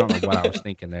idiotic of me. I don't know what I was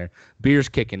thinking there. Beer's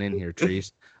kicking in here,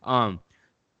 Trees.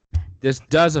 This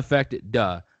does affect it,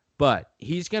 but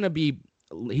he's going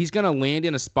to land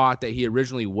in a spot that he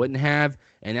originally wouldn't have,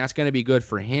 and that's going to be good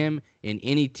for him and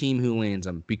any team who lands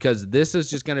him, because this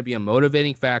is just going to be a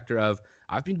motivating factor of,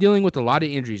 I've been dealing with a lot of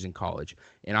injuries in college,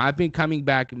 and I've been coming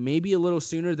back maybe a little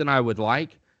sooner than I would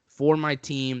like for my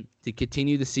team to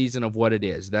continue the season of what it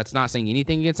is. That's not saying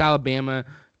anything against Alabama,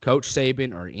 Coach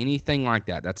Saban, or anything like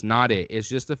that. That's not it. It's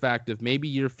just the fact of maybe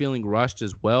you're feeling rushed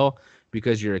as well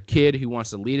because you're a kid who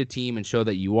wants to lead a team and show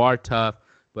that you are tough.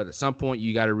 But at some point,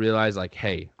 you got to realize, like,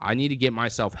 hey, I need to get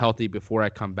myself healthy before I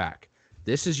come back.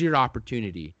 This is your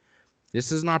opportunity.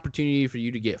 This is an opportunity for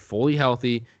you to get fully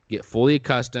healthy, get fully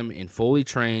accustomed, and fully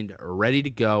trained, ready to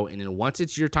go. And then once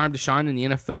it's your time to shine in the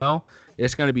NFL,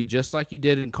 it's going to be just like you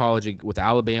did in college with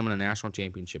Alabama in a national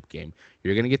championship game.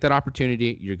 You're going to get that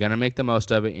opportunity. You're going to make the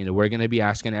most of it. And we're going to be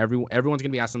asking everyone's going to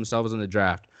be asking themselves in the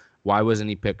draft, why wasn't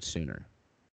he picked sooner?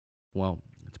 Well,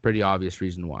 it's a pretty obvious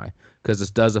reason why, because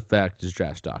this does affect his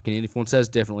draft stock. And if anyone says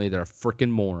differently, they're a freaking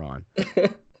moron,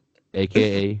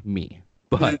 a.k.a. me.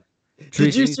 But,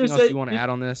 Trees, anything else you want to add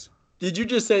on this? Did you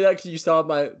just say that because you saw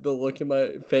the look in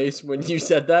my face when you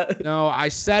said that? No, I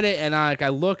said it, and I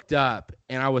looked up,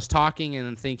 and I was talking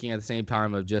and thinking at the same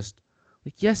time of just,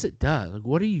 like, yes, it does. Like,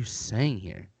 what are you saying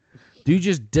here? Dude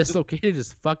just dislocated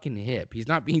his fucking hip. He's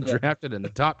not being drafted in the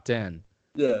top 10.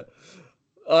 Yeah.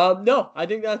 No, I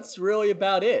think that's really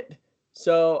about it.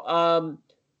 So,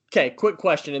 okay, quick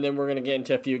question, and then we're going to get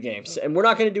into a few games. And we're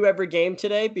not going to do every game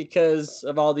today because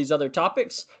of all these other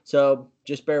topics, so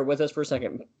just bear with us for a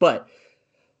second. But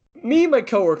me and my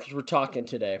coworkers were talking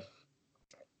today,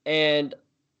 and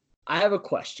I have a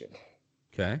question.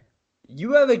 Okay.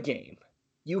 You have a game.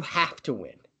 You have to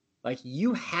win. Like,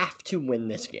 you have to win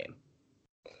this game.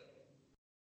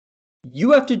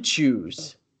 You have to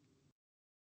choose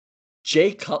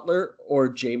Jay Cutler or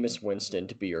Jameis Winston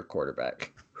to be your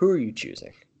quarterback. Who are you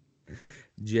choosing?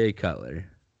 Jay Cutler.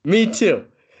 Me too.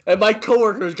 And my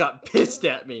coworkers got pissed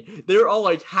at me. They were all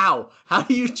like, how? How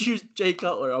do you choose Jay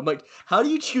Cutler? I'm like, how do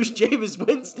you choose Jameis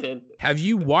Winston? Have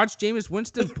you watched Jameis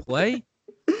Winston play?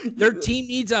 Their team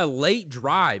needs a late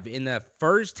drive in the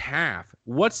first half.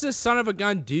 What's this son of a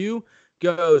gun do?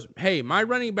 Goes, hey, my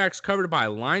running back's covered by a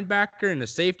linebacker and a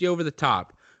safety over the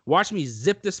top. Watch me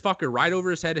zip this fucker right over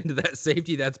his head into that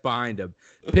safety that's behind him.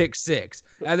 Pick 6.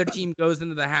 Other team goes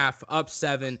into the half up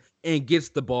 7 and gets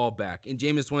the ball back. And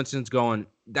Jameis Winston's going,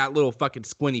 that little fucking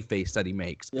squinty face that he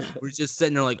makes. Yeah. We're just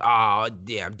sitting there like, oh,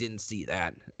 damn, didn't see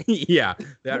that. Yeah,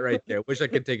 that right there. Wish I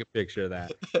could take a picture of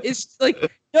that. It's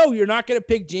like, no, you're not going to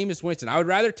pick Jameis Winston. I would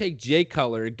rather take Jay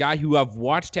Cutler, a guy who I've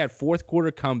watched have fourth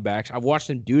quarter comebacks. I've watched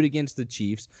him do it against the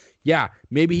Chiefs. Yeah,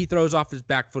 maybe he throws off his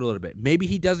back foot a little bit. Maybe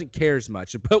he doesn't care as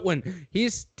much. But when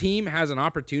his team has an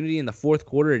opportunity in the fourth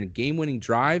quarter in a game-winning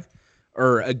drive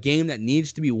or a game that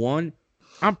needs to be won,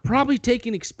 I'm probably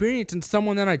taking experience in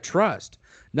someone that I trust.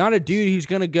 Not a dude who's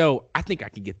going to go, I think I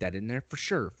can get that in there for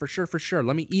sure.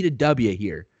 Let me eat a W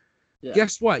here. Yeah.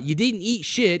 Guess what? You didn't eat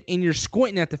shit, and you're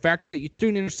squinting at the fact that you threw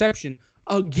an interception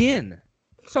again.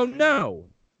 So, no.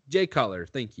 Jay Cutler,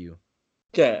 thank you.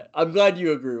 Okay, I'm glad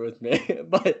you agree with me.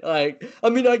 But,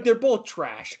 they're both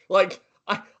trash.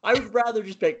 I would rather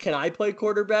just pick, can I play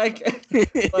quarterback?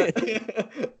 But,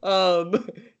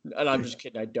 and I'm just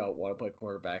kidding. I don't want to play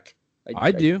quarterback.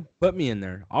 I do. Put me in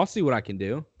there. I'll see what I can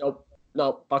do.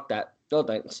 Nope, fuck that. No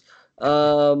thanks.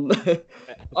 All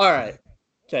right.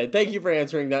 Okay, thank you for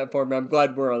answering that for me. I'm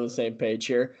glad we're on the same page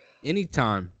here.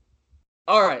 Anytime.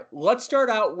 All right, let's start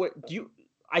out with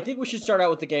I think we should start out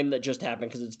with the game that just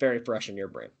happened because it's very fresh in your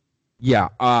brain. Yeah,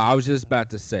 I was just about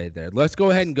to say there. Let's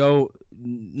go ahead and go.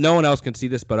 No one else can see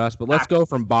this but us, but let's go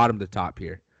from bottom to top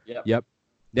here. Yep.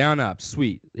 Down, up.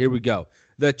 Sweet. Here we go.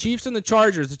 The Chiefs and the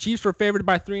Chargers. The Chiefs were favored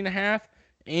by 3.5,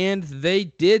 and they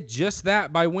did just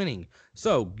that by winning.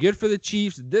 So, good for the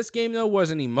Chiefs. This game, though,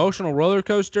 was an emotional roller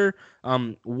coaster.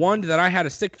 One that I had a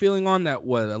sick feeling on that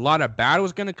was a lot of bad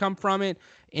was going to come from it.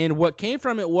 And what came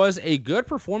from it was a good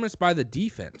performance by the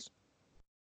defense.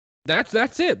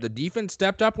 That's it. The defense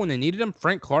stepped up when they needed him.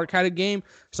 Frank Clark had a game.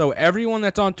 So, everyone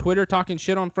that's on Twitter talking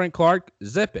shit on Frank Clark,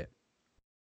 zip it.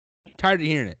 I'm tired of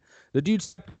hearing it. The dude,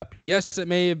 yes, it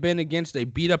may have been against a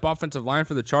beat-up offensive line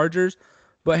for the Chargers,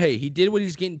 but, hey, he did what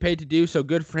he's getting paid to do, so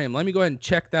good for him. Let me go ahead and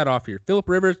check that off here. Phillip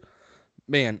Rivers,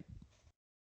 man,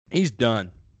 he's done.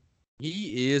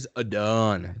 He is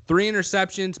done. 3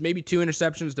 interceptions, maybe 2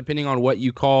 interceptions, depending on what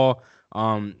you call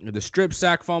the strip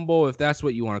sack fumble, if that's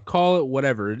what you want to call it,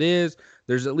 whatever it is.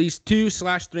 There's at least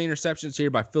 2/3 interceptions here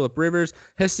by Phillip Rivers.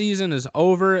 His season is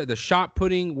over. The shot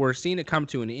putting, we're seeing it come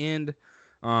to an end.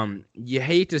 You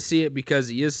hate to see it because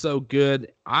he is so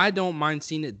good. I don't mind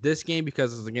seeing it this game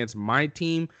because it's against my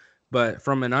team, but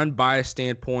from an unbiased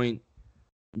standpoint,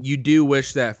 you do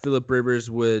wish that Phillip Rivers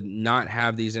would not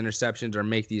have these interceptions or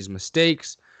make these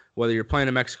mistakes, whether you're playing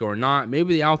in Mexico or not.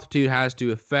 Maybe the altitude has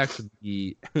to affect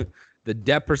the the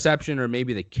depth perception or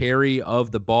maybe the carry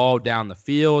of the ball down the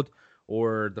field,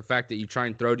 or the fact that you try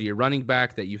and throw to your running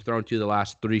back that you've thrown to the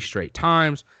last 3 straight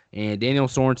times. And Daniel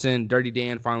Sorensen, Dirty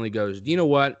Dan, finally goes, you know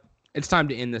what? It's time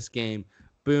to end this game.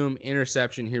 Boom,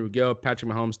 interception. Here we go.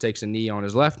 Patrick Mahomes takes a knee on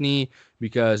his left knee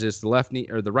because it's the left knee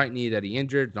or the right knee that he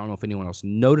injured. I don't know if anyone else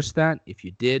noticed that. If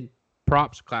you did,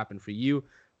 props, clapping for you.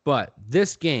 But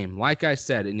this game, like I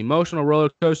said, an emotional roller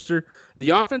coaster.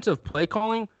 The offensive play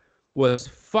calling was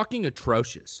fucking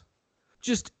atrocious.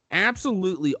 Just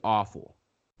absolutely awful.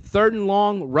 3rd and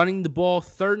long, running the ball,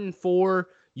 3rd and 4.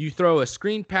 You throw a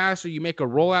screen pass or you make a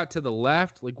rollout to the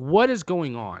left. Like, what is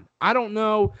going on? I don't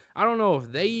know. I don't know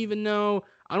if they even know.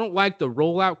 I don't like the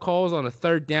rollout calls on a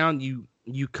 3rd down.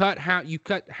 You cut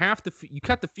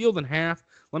the field in half.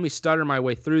 Let me stutter my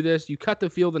way through this. You cut the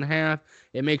field in half.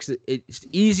 It makes it's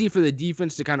easy for the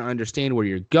defense to kind of understand where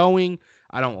you're going.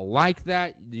 I don't like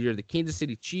that. You're the Kansas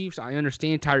City Chiefs. I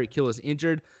understand Tyreek Hill is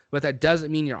injured, but that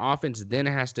doesn't mean your offense then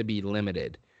has to be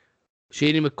limited.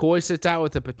 Shady McCoy sits out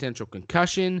with a potential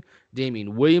concussion.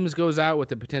 Damian Williams goes out with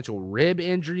a potential rib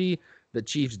injury. The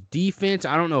Chiefs' defense,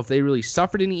 I don't know if they really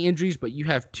suffered any injuries, but you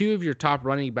have 2 of your top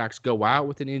running backs go out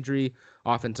with an injury.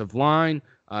 Offensive line,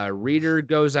 Reader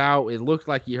goes out. It looked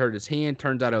like he hurt his hand.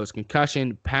 Turns out it was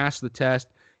concussion. Passed the test.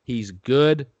 He's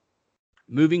good.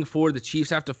 Moving forward, the Chiefs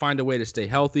have to find a way to stay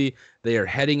healthy. They are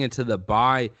heading into the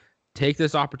bye. Take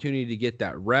this opportunity to get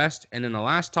that rest. And then the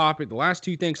last topic, the last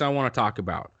 2 things I want to talk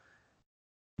about.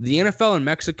 The NFL in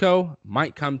Mexico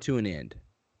might come to an end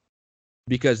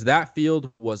because that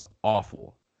field was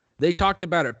awful. They talked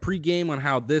about it pregame on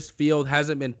how this field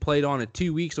hasn't been played on in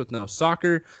 2 weeks with no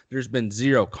soccer. There's been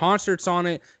 0 concerts on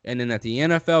it. And then at the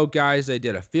NFL guys, they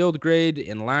did a field grade.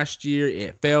 And last year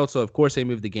it failed. So, of course, they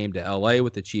moved the game to L.A.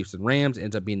 with the Chiefs and Rams.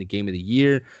 Ends up being the game of the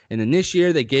year. And then this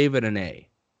year they gave it an A.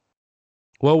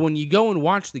 Well, when you go and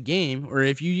watch the game, or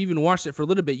if you even watched it for a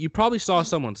little bit, you probably saw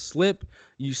someone slip.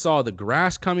 You saw the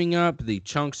grass coming up, the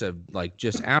chunks of like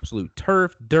just absolute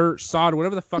turf, dirt, sod,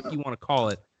 whatever the fuck you want to call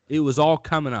it. It was all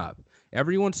coming up.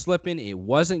 Everyone's slipping. It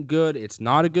wasn't good. It's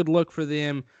not a good look for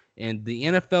them. And the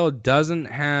NFL doesn't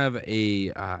have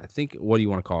a, I think, what do you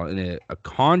want to call it, a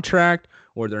contract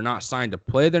or they're not signed to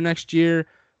play their next year.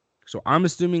 So I'm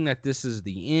assuming that this is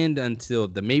the end until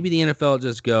maybe the NFL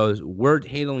just goes, we're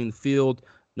handling the field.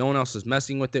 No one else is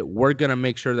messing with it. We're going to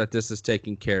make sure that this is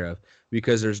taken care of,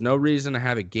 because there's no reason to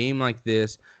have a game like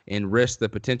this and risk the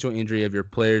potential injury of your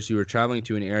players who are traveling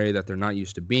to an area that they're not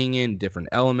used to being in, different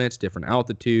elements, different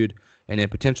altitude, and then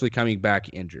potentially coming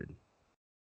back injured.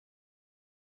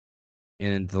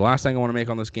 And the last thing I want to make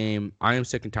on this game, I am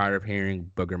sick and tired of hearing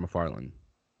Booger McFarland.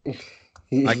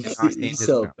 He's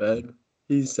so bad.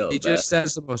 He's so bad. He just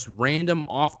says the most random,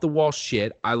 off-the-wall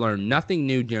shit. I learned nothing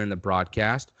new during the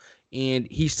broadcast. And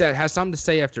he has something to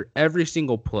say after every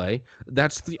single play.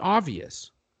 That's the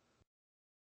obvious.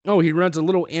 Oh, he runs a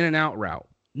little in and out route.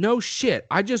 No shit.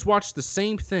 I just watched the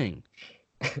same thing.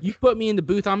 You put me in the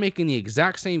booth, I'm making the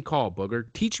exact same call, Booger.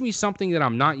 Teach me something that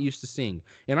I'm not used to seeing.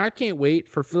 And I can't wait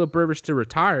for Philip Rivers to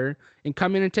retire and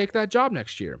come in and take that job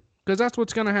next year, because that's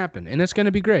what's going to happen. And it's going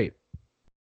to be great.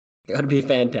 Gotta be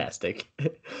fantastic.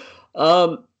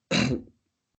 Anthony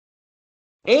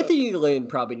Lynn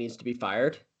probably needs to be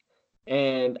fired.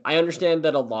 And I understand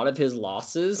that a lot of his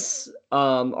losses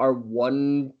are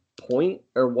 1 point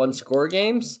or 1 score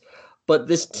games, but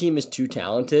this team is too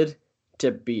talented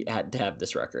to have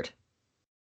this record.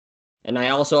 And I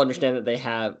also understand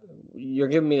that you're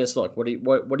giving me this look. What do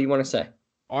you want to say?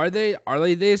 Are they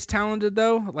this talented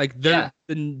though? Like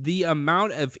the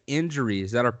amount of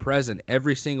injuries that are present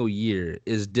every single year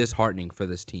is disheartening for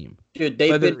this team. Dude,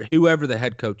 whoever the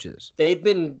head coach is. They've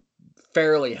been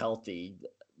fairly healthy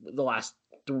the last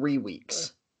 3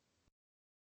 weeks.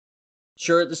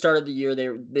 Sure, at the start of the year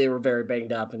they were very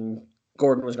banged up and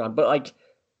Gordon was gone, but like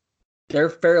they're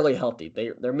fairly healthy.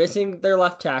 They're missing their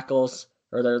left tackles,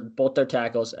 or they're both their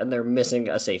tackles, and they're missing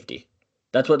a safety.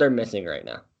 That's what they're missing right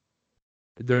now.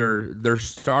 Their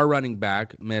star running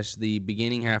back missed the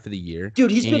beginning half of the year.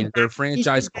 Dude, their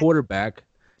franchise quarterback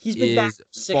is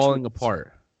falling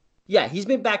apart. Yeah, he's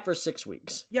been back for 6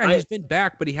 weeks. Yeah, he's been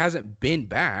back, but he hasn't been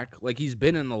back. Like, he's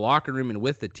been in the locker room and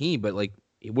with the team, but like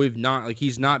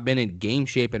he's not been in game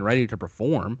shape and ready to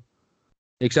perform,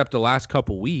 except the last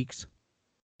couple weeks.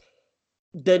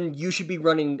 Then you should be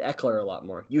running Ekeler a lot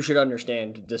more. You should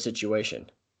understand the situation.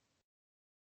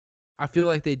 I feel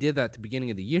like they did that at the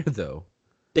beginning of the year, though.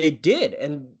 They did,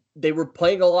 and they were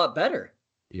playing a lot better.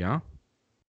 Yeah.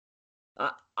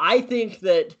 I think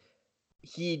that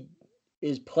he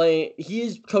is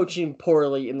coaching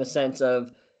poorly in the sense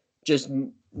of just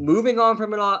moving on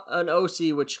from an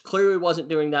OC, which clearly wasn't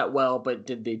doing that well, but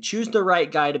did they choose the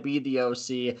right guy to be the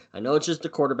OC? I know it's just the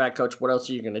quarterback coach. What else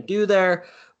are you going to do there?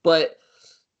 But,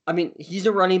 I mean, he's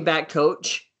a running back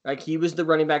coach. Like, he was the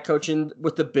running back coach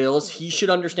with the Bills. He should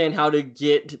understand how to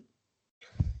get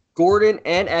Gordon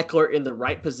and Ekeler in the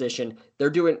right position. They're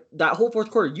doing that whole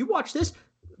fourth quarter. You watch this.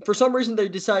 For some reason, they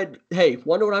decide, hey,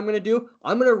 wonder what I'm going to do?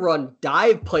 I'm going to run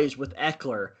dive plays with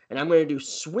Ekeler, and I'm going to do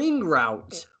swing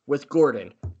routes with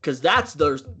Gordon, because that's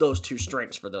those two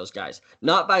strengths for those guys,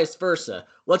 not vice versa.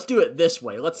 Let's do it this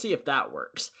way. Let's see if that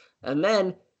works. And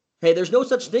then, hey, there's no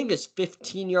such thing as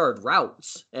 15-yard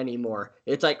routes anymore.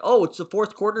 It's like, oh, it's the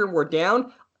fourth quarter and we're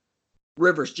down.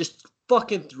 Rivers, just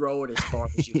fucking throw it as far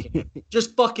as you can.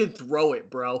 Just fucking throw it,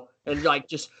 bro. And like,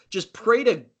 just pray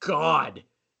to God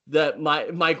that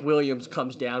Mike Williams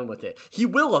comes down with it. He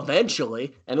will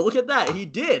eventually. And look at that. He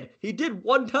did. He did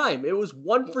one time. It was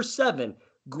 1 for 7.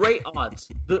 Great odds.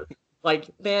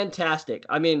 Fantastic.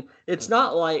 I mean, it's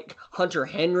not like Hunter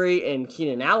Henry and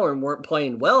Keenan Allen weren't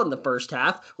playing well in the first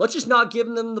half. Let's just not give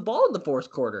them the ball in the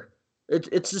fourth quarter.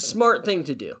 It's a smart thing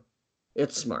to do.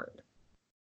 It's smart.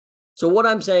 So what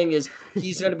I'm saying is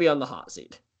he's going to be on the hot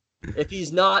seat. If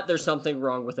he's not, there's something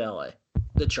wrong with LA,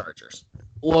 the Chargers.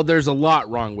 Well, there's a lot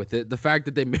wrong with it. The fact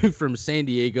that they moved from San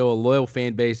Diego, a loyal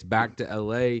fan base, back to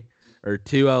LA or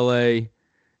to LA.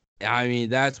 I mean,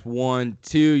 that's 1.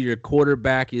 2, your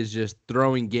quarterback is just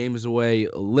throwing games away,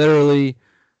 literally.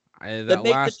 That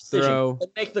last throw.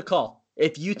 Make the call.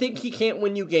 If you think he can't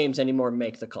win you games anymore,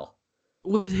 make the call.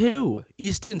 With who?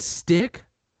 Easton Stick?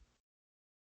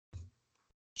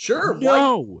 Sure.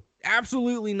 No,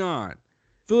 absolutely not.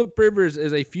 Philip Rivers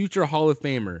is a future Hall of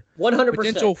Famer. 100%.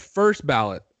 Potential first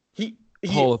ballot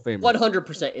Hall of Famer.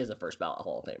 100% is a first ballot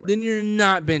Hall of Famer. Then you're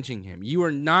not benching him. You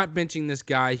are not benching this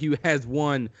guy who has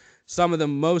won some of the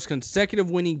most consecutive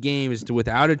winning games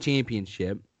without a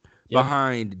championship,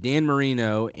 behind Dan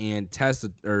Marino and what's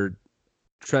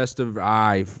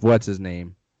his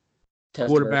name? Testaverde.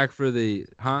 Quarterback for the,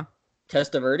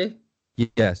 Testaverde?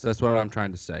 Yes, that's what I'm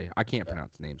trying to say. I can't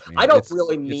pronounce names, man. I don't It's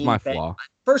really it's mean my bench. flaw.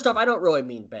 First off, I don't really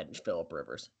mean bench Philip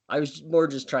Rivers. I was more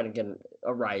just trying to get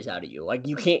a rise out of you. Like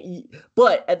you can't,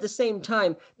 but at the same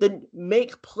time, then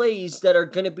make plays that are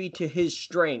going to be to his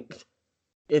strength.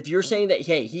 If you're saying that,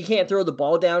 hey, he can't throw the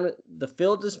ball down the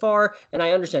field as far, and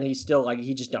I understand he's still like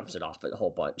he just dumps it off a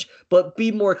whole bunch, but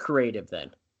be more creative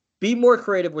then. Be more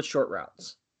creative with short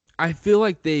routes. I feel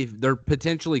like they're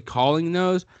potentially calling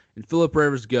those, and Philip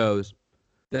Rivers goes,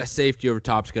 that safety over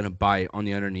top's going to bite on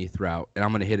the underneath route, and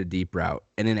I'm going to hit a deep route.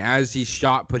 And then as he's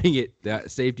shot putting it, that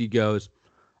safety goes,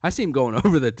 I see him going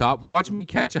over the top. Watch me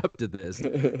catch up to this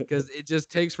because it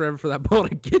just takes forever for that ball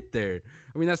to get there.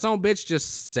 I mean, that son of a bitch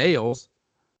just sails.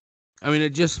 I mean,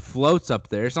 it just floats up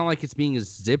there. It's not like it's being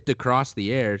zipped across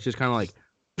the air. It's just kind of like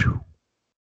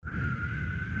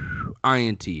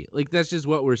INT. Like, that's just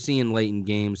what we're seeing late in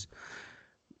games.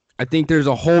 I think there's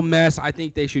a whole mess. I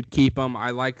think they should keep him. I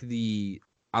like the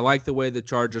way the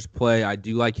Chargers play. I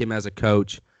do like him as a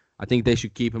coach. I think they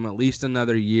should keep him at least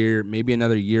another year, maybe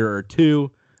another year or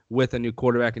two with a new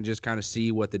quarterback and just kind of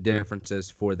see what the difference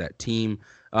is for that team.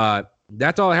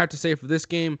 That's all I have to say for this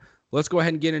game. Let's go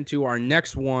ahead and get into our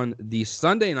next one, the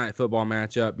Sunday night football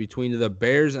matchup between the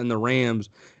Bears and the Rams.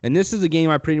 And this is a game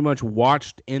I pretty much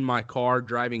watched in my car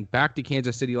driving back to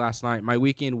Kansas City last night. My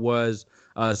weekend was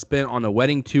spent on a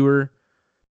wedding tour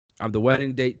of the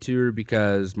wedding date tour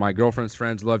because my girlfriend's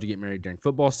friends love to get married during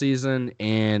football season,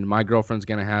 and my girlfriend's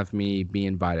going to have me be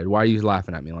invited. Why are you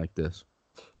laughing at me like this?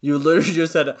 You literally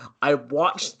just said, I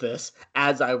watched this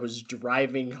as I was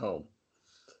driving home.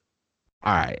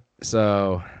 All right.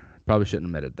 So probably shouldn't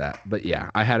have admitted that. But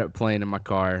yeah, I had it playing in my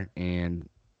car and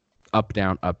up,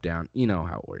 down, up, down. You know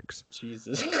how it works.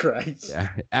 Jesus Christ. Yeah.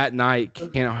 At night,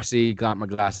 can't see, got my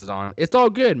glasses on. It's all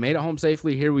good. Made it home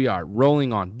safely. Here we are,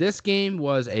 rolling on. This game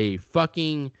was a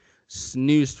fucking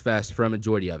snooze fest for a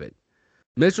majority of it.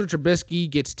 Mr. Trubisky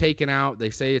gets taken out. They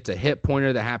say it's a hip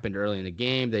pointer that happened early in the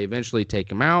game. They eventually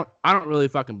take him out. I don't really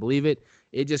fucking believe it.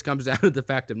 It just comes down to the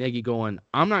fact of Nagy going,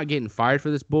 I'm not getting fired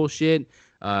for this bullshit.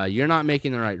 You're not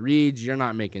making the right reads. You're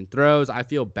not making throws. I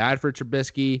feel bad for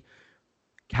Trubisky,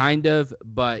 kind of,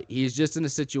 but he's just in a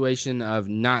situation of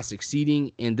not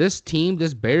succeeding. And this team,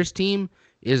 this Bears team,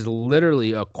 is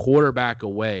literally a quarterback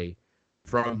away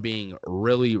from being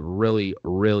really, really,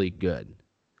 really good.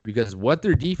 Because what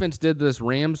their defense did to this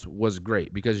Rams was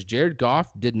great. Because Jared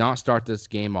Goff did not start this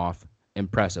game off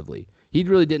impressively. He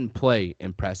really didn't play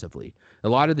impressively. A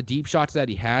lot of the deep shots that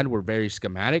he had were very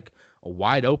schematic,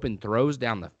 wide open throws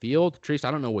down the field. Trace,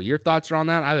 I don't know what your thoughts are on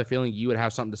that. I have a feeling you would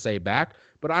have something to say back,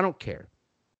 but I don't care.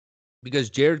 Because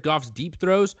Jared Goff's deep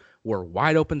throws were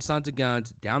wide open sons of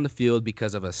guns down the field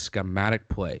because of a schematic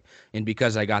play. And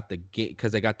because I got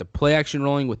the play action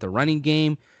rolling with the running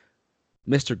game,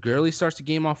 Mr. Gurley starts the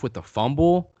game off with a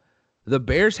fumble. The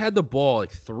Bears had the ball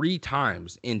like 3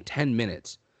 times in 10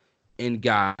 minutes and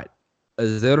got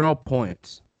 0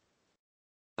 points.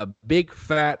 A big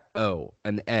fat O,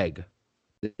 an egg.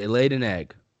 They laid an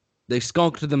egg. They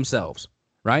skunked themselves,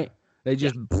 right? They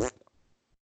just... Yeah.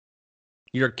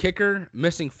 Your kicker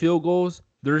missing field goals.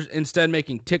 They're instead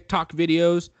making TikTok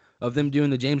videos of them doing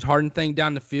the James Harden thing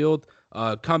down the field.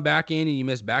 Come back in and you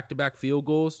miss back-to-back field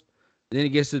goals. And then it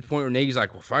gets to the point where Nagy's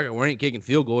like, well, fuck it, we ain't kicking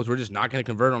field goals. We're just not going to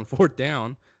convert on 4th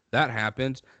down. That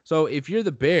happens. So if you're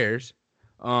the Bears,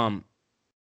 you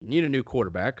need a new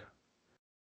quarterback.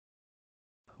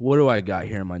 What do I got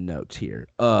here in my notes here?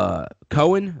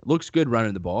 Cohen looks good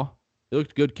running the ball. He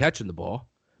looked good catching the ball.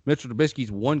 Mitchell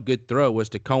Trubisky's one good throw was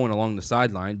to Cohen along the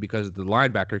sideline because the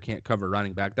linebacker can't cover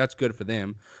running back. That's good for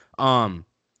them.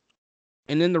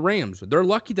 And then the Rams, they're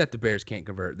lucky that the Bears can't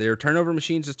convert. They're turnover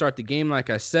machines to start the game, like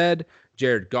I said.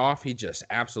 Jared Goff, he just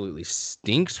absolutely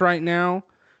stinks right now.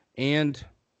 And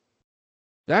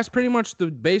that's pretty much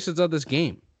the basis of this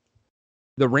game.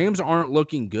 The Rams aren't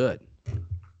looking good.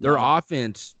 Their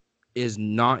offense is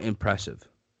not impressive.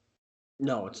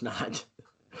 No, it's not.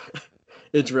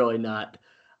 It's really not.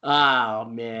 Oh,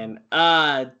 man.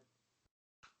 Yeah,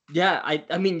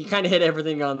 I mean, you kind of hit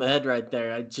everything on the head right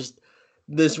there.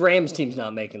 This Rams team's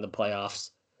not making the playoffs.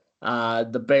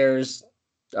 The Bears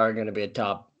are going to be a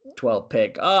top 12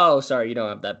 pick. Oh, sorry, you don't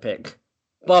have that pick.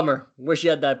 Bummer. Wish you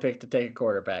had that pick to take a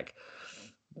quarterback.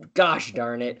 Gosh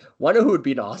darn it. Wonder who would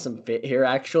be an awesome fit here,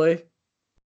 actually?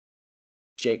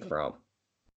 Jake Fromm.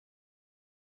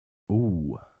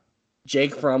 Ooh.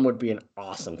 Jake Fromm would be an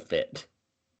awesome fit.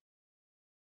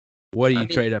 What do you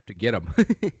trade up to get him?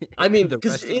 I mean,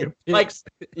 because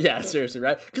yeah, seriously,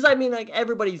 right? Because I mean, like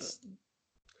everybody's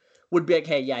would be like,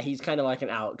 hey, yeah, he's kind of like an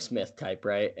Alex Smith type,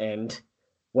 right? And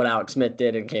what Alex Smith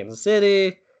did in Kansas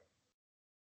City,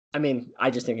 I mean, I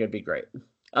just think it'd be great.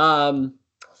 Um,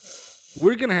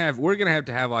 We're gonna have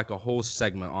to have like a whole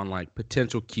segment on like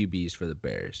potential QBs for the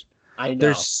Bears. I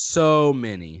There's know. so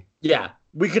many. Yeah,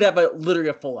 we could have literally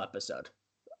a full episode.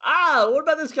 What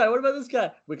about this guy? What about this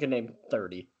guy? We can name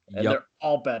 30, and Yep. they're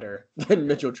all better than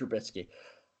Mitchell Trubisky.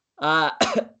 Uh,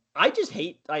 I just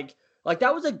hate like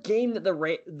that was a game that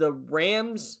the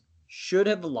Rams should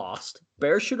have lost.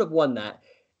 Bears should have won that,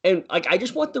 and like I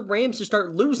just want the Rams to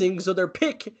start losing so their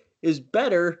pick is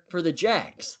better for the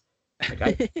Jags.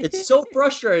 It's so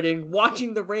frustrating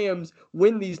watching the Rams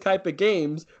win these type of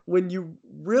games when you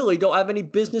really don't have any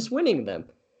business winning them.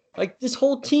 Like this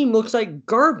whole team looks like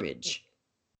garbage.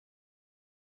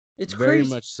 It's Very crazy.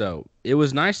 much so. It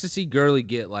was nice to see Gurley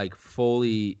get like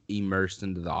fully immersed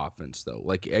into the offense, though.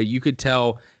 Like you could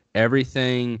tell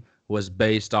everything was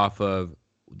based off of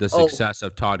the success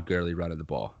of Todd Gurley running the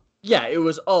ball. Yeah, it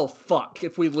was, oh, fuck.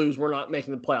 If we lose, we're not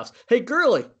making the playoffs. Hey,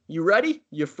 Gurley, you ready?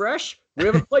 You fresh? We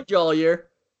haven't played you all year.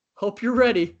 Hope you're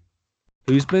ready.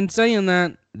 Who's been saying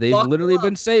that? They've literally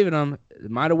been saving him.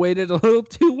 Might have waited a little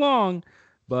too long,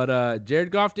 but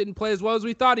Jared Goff didn't play as well as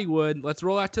we thought he would. Let's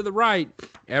roll out to the right.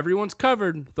 Everyone's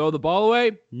covered. Throw the ball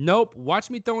away? Nope. Watch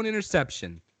me throw an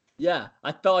interception. Yeah,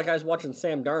 I felt like I was watching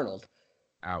Sam Darnold.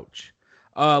 Ouch.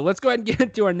 Let's go ahead and get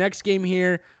into our next game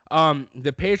here.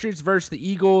 The Patriots versus the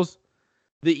Eagles.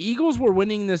 The Eagles were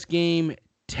winning this game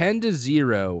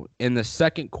 10-0 in the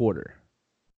second quarter.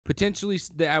 Potentially,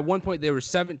 at one point they were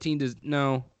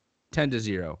 10-0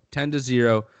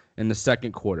 in the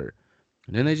second quarter.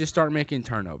 And then they just start making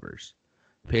turnovers.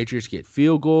 Patriots get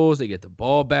field goals. They get the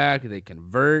ball back. They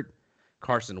convert.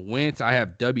 Carson Wentz, I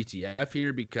have WTF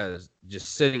here because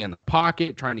just sitting in the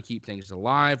pocket, trying to keep things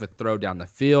alive, a throw down the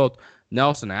field.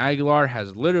 Nelson Aguilar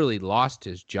has literally lost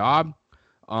his job.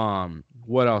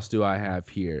 What else do I have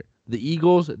here? The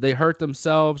Eagles, they hurt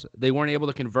themselves. They weren't able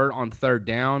to convert on third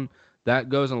down. That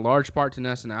goes in large part to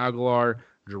Nelson Aguilar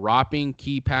dropping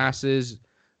key passes.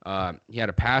 He had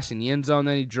a pass in the end zone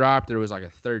that he dropped. There was like a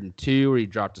 3rd and 2 where he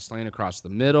dropped a slant across the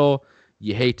middle.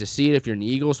 You hate to see it if you're an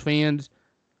Eagles fans.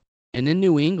 And in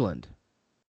New England,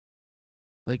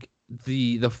 like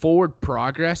the forward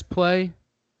progress play,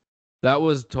 that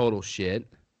was total shit.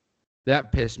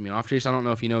 That pissed me off. Chase, I don't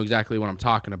know if you know exactly what I'm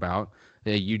talking about.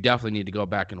 You definitely need to go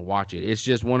back and watch it. It's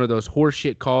just one of those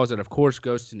horseshit calls that, of course,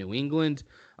 goes to New England.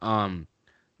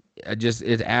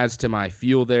 It adds to my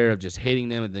fuel there of just hating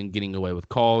them and then getting away with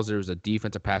calls. There was a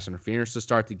defensive pass interference to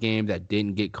start the game that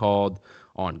didn't get called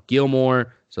on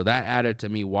Gilmore. So that added to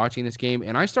me watching this game.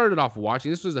 And I started off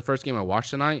watching. This was the first game I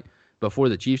watched tonight before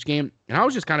the Chiefs game. And I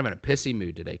was just kind of in a pissy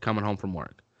mood today coming home from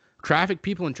work.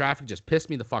 People in traffic just pissed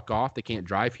me the fuck off. They can't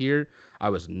drive here. I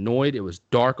was annoyed. It was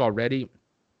dark already.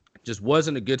 Just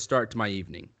wasn't a good start to my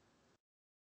evening.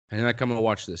 And then I come and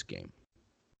watch this game.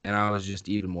 And I was just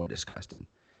even more disgusted.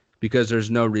 Because there's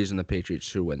no reason the Patriots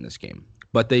should win this game.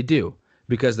 But they do.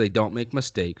 Because they don't make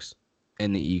mistakes.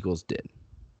 And the Eagles did.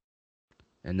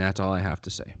 And that's all I have to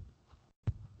say.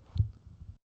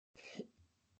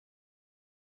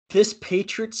 This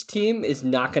Patriots team is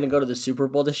not going to go to the Super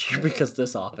Bowl this year because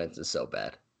this offense is so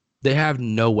bad. They have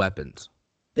no weapons.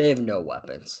 They have no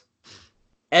weapons.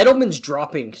 Edelman's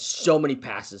dropping so many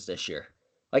passes this year.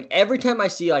 Like every time I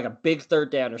see like a big third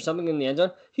down or something in the end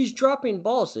zone, he's dropping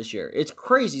balls this year. It's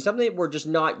crazy. Something we're just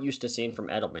not used to seeing from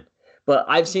Edelman. But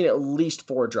I've seen at least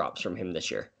 4 drops from him this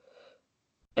year.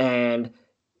 And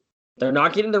they're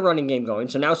not getting the running game going.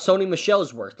 So now Sony Michel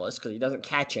is worthless because he doesn't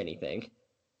catch anything.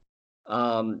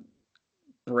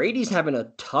 Brady's having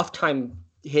a tough time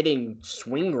hitting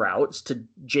swing routes to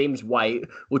James White,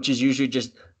 which is usually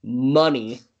just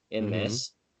money in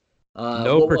this.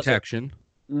 No protection.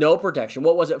 No protection.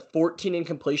 What was it? 14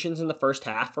 incompletions in the first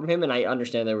half from him, and I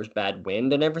understand there was bad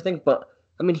wind and everything, but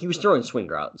I mean, he was throwing swing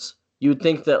routes. You would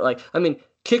think that,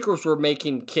 kickers were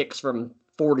making kicks from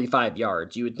 45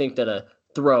 yards. You would think that a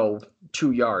throw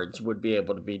 2 yards would be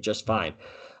able to be just fine.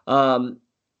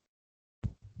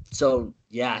 So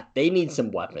yeah, they need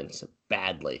some weapons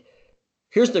badly.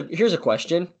 Here's a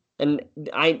question, and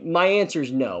my answer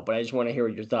is no, but I just want to hear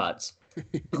your thoughts.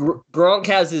 Gronk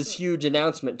has his huge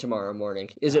announcement tomorrow morning.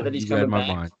 Is it that he's coming back?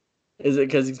 Mind. Is it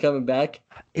because he's coming back?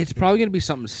 It's probably going to be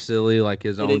something silly like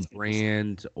his own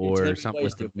brand or something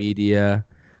with the media.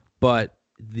 But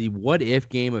the what if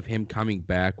game of him coming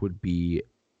back would be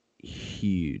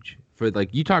huge. For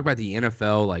you talk about the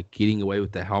NFL getting away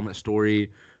with the helmet story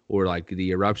or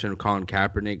the eruption of Colin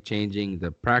Kaepernick changing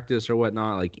the practice or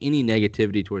whatnot. Any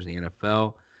negativity towards the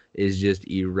NFL is just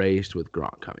erased with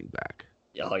Gronk coming back.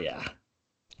 Oh yeah.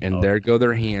 And there go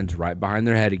their hands right behind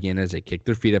their head again as they kick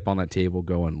their feet up on that table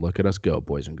going, look at us go,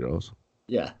 boys and girls.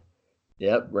 Yeah.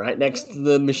 Yep, right next to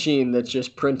the machine that's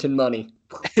just printing money.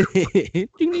 Ding,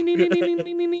 ding, ding, ding, ding, ding,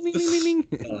 ding, ding, ding, ding, ding.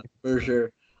 Yeah, for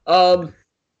sure. Um,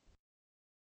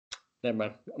 Never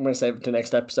mind. I'm gonna save it to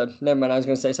next episode. Never mind. I was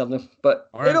gonna say something, but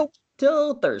All right. it'll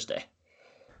till Thursday.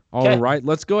 All right,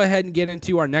 let's go ahead and get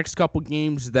into our next couple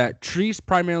games that Treese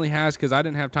primarily has because I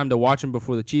didn't have time to watch them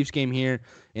before the Chiefs game here,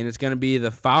 and it's going to be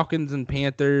the Falcons and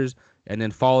Panthers, and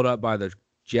then followed up by the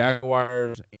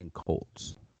Jaguars and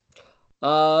Colts.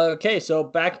 Okay, so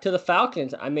back to the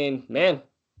Falcons. I mean, man,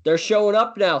 they're showing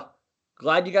up now.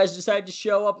 Glad you guys decided to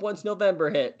show up once November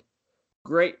hit.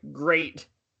 Great.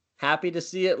 Happy to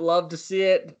see it. Love to see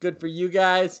it. Good for you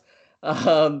guys.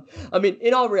 I mean,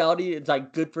 in all reality, it's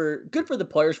like good for the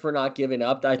players for not giving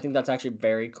up. I think that's actually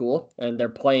very cool, and they're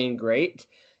playing great.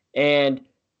 And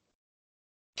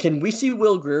can we see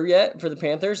Will Grier yet for the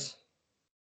Panthers?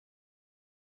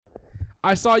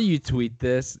 I saw you tweet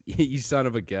this, you son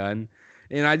of a gun,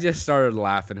 and I just started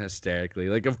laughing hysterically.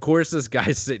 Like, of course, this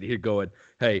guy's sitting here going,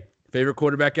 "Hey, favorite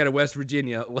quarterback out of West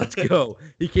Virginia, let's go.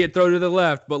 He can't throw to the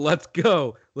left, but let's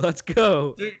go. Let's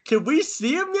go." Dude, can we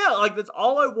see him yet? Like, that's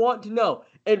all I want to know.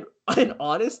 And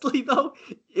honestly, though,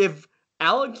 if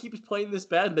Allen keeps playing this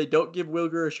bad and they don't give Will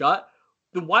Grier a shot,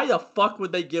 then why the fuck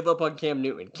would they give up on Cam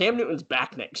Newton? Cam Newton's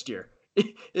back next year.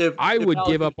 if I would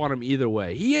Allen give up on him either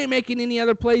way. He ain't making any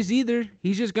other plays either.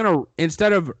 He's just going to,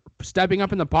 instead of stepping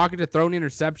up in the pocket to throw an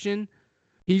interception,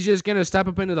 he's just going to step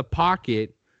up into the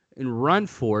pocket and run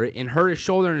for it and hurt his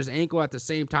shoulder and his ankle at the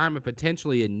same time and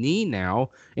potentially a knee now,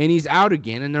 and he's out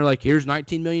again, and they're like, here's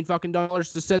 $19 million fucking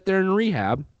dollars to sit there in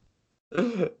rehab.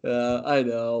 I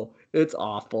know. It's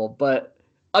awful. But,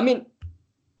 I mean,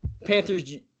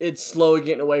 Panthers, it's slowly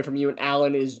getting away from you, and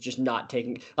Allen is just not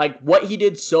taking – like, what he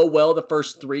did so well the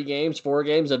first 4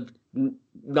 games of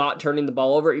not turning the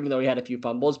ball over, even though he had a few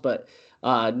fumbles, but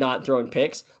not throwing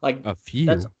picks. Like, a few.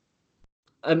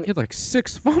 He had like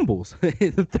 6 fumbles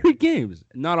in 3 games.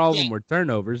 Not all of them were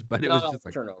turnovers, but it was just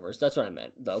like turnovers. That's what I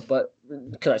meant, though. But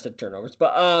because I said turnovers,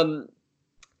 but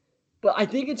I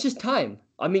think it's just time.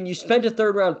 I mean, you spent a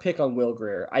 3rd-round pick on Will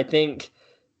Grier. I think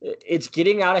it's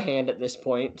getting out of hand at this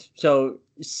point. So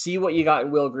see what you got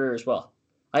in Will Grier as well.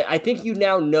 I think you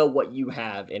now know what you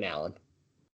have in Allen.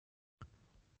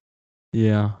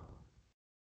 Yeah.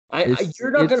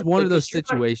 You're not it's one of those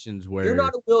situations where you're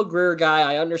not a Will Grier guy.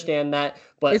 I understand that,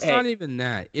 but it's not even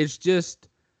that. It's just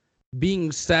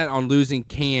being set on losing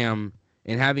Cam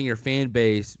and having your fan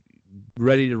base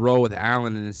ready to roll with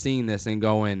Allen and seeing this and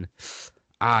going,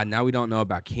 now we don't know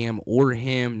about Cam or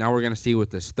him. Now we're going to see with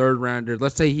this 3rd rounder.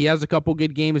 Let's say he has a couple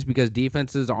good games because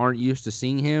defenses aren't used to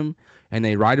seeing him and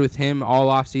they ride with him all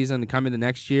off season to come into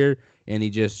next year and he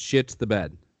just shits the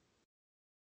bed.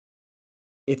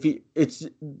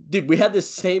 Dude, we had this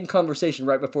same conversation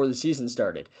right before the season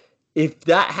started. If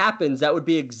that happens, that would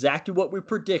be exactly what we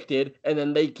predicted, and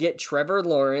then they get Trevor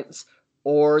Lawrence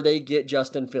or they get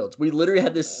Justin Fields. We literally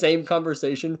had this same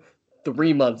conversation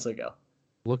 3 months ago.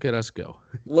 Look at us go.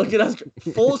 Look at us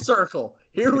go. Full circle.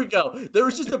 Here we go. There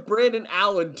was just a Brandon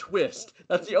Allen twist.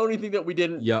 That's the only thing that we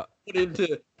didn't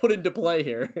put into play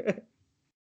here.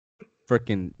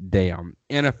 Freaking damn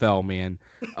NFL, man.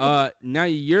 Now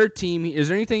your team. Is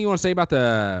there anything you want to say about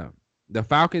the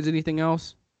Falcons? Anything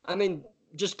else? I mean,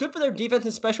 just good for their defense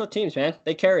and special teams, man.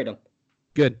 They carried them.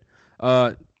 Good.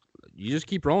 You just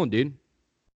keep rolling, dude.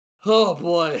 Oh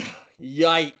boy,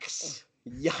 yikes.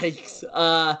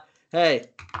 Hey.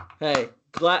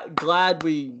 Glad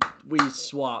we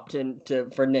swapped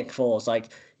for Nick Foles.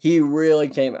 Like, he really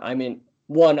came. I mean,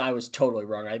 one, I was totally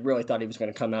wrong. I really thought he was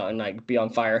going to come out and like be on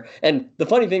fire. And the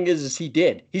funny thing is he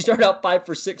did. He started out 5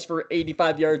 for 6 for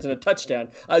 85 yards and a touchdown.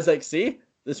 I was like, see,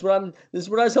 this is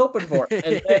what I was hoping for.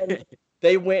 And then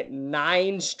they went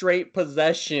 9 straight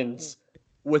possessions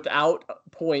without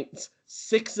points.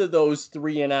 6 of those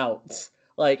 3 and outs.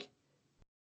 Like,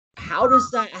 how does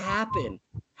that happen?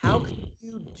 How can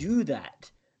you do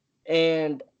that?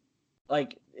 And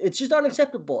like, it's just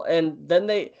unacceptable. And then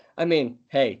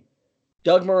hey,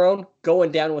 Doug Marrone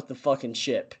going down with the fucking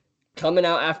ship, coming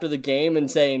out after the game and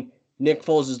saying Nick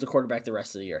Foles is the quarterback the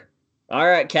rest of the year. All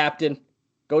right, Captain,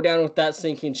 go down with that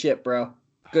sinking ship, bro.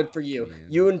 Good for you.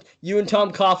 Man. You and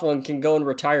Tom Coughlin can go and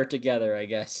retire together, I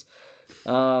guess.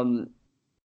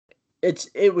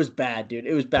 It was bad, dude.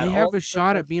 It was bad. They have a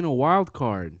shot at being a wild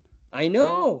card. I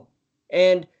know.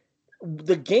 And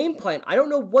the game plan, I don't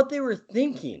know what they were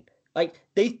thinking. Like,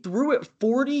 they threw it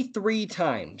 43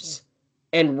 times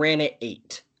and ran it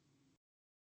 8.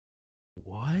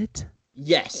 What?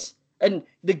 Yes. And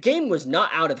the game was not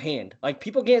out of hand. Like,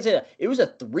 people can't say that. It was a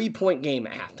 3-point game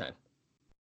at halftime.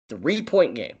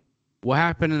 3-point game. What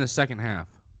happened in the second half?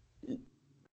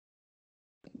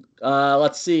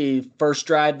 Let's see. First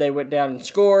drive, they went down and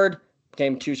scored.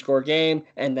 Became a 2-score game.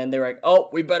 And then they were like, oh,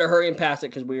 we better hurry and pass it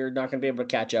because we are not going to be able to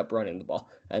catch up running the ball.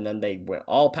 And then they went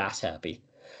all pass happy.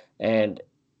 And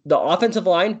the offensive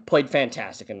line played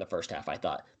fantastic in the first half, I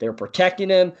thought. They were protecting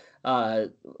him.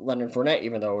 Leonard Fournette,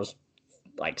 even though it was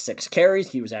like 6 carries,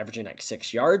 he was averaging like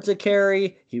 6 yards a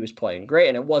carry. He was playing great.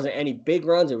 And it wasn't any big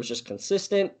runs. It was just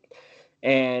consistent.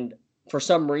 And for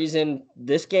some reason,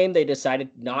 this game, they decided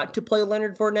not to play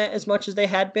Leonard Fournette as much as they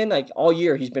had been. Like all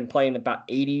year, he's been playing about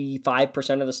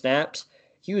 85% of the snaps.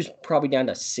 He was probably down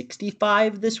to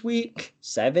 65 this week,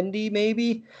 70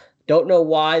 maybe. Don't know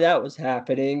why that was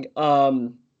happening.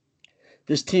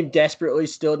 This team desperately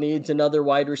still needs another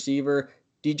wide receiver.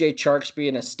 DJ Chark's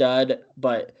being a stud,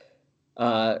 but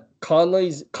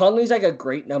Conley's like a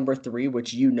great number 3,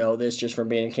 which you know this just from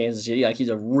being in Kansas City. Like he's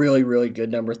a really, really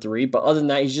good number 3. But other than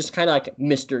that, he's just kind of like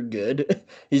Mr. Good.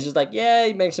 He's just like, yeah,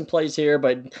 he makes some plays here,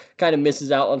 but kind of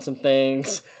misses out on some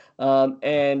things.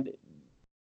 And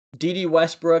D.D.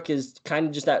 Westbrook is kind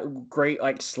of just that great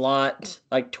like slot,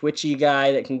 like twitchy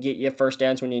guy that can get you first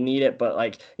downs when you need it, but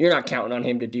like you're not counting on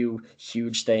him to do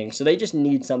huge things. So they just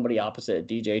need somebody opposite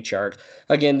DJ Chark.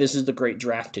 Again, this is the great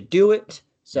draft to do it.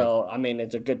 So, I mean,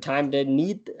 it's a good time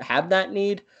to have that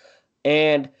need.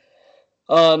 And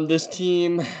this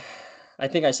team, I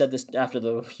think I said this after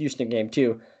the Houston game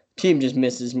too, team just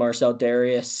misses Marcell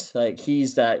Dareus. Like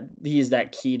he's that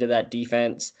key to that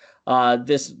defense.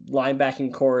 This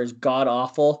linebacking core is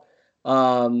god-awful.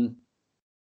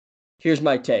 Here's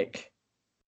my take.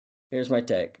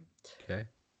 Okay.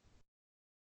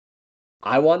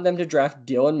 I want them to draft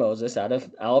Dylan Moses out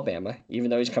of Alabama, even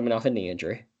though he's coming off a knee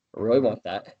injury. I really want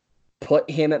that.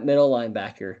 Put him at middle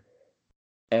linebacker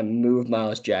and move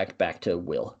Myles Jack back to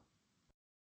Will.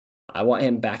 I want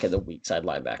him back at the weak side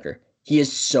linebacker. He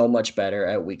is so much better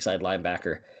at weak side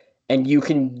linebacker. And you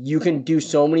can do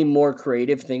so many more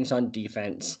creative things on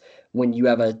defense when you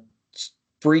have a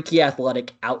freaky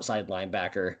athletic outside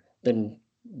linebacker than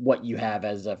what you have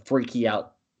as a freaky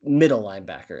out middle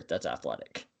linebacker that's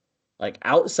athletic. Like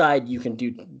outside, you can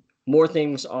do more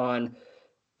things on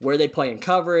where they play in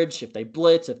coverage, if they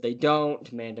blitz, if they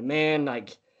don't, man-to-man,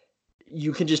 like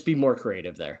you can just be more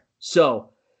creative there.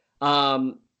 So,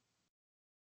 I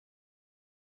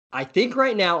think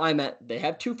right now they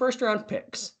have 2 first-round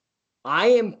picks.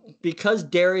 Because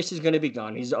Darius is going to be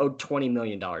gone, he's owed $20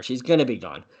 million. He's going to be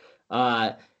gone.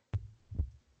 I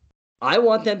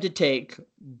want them to take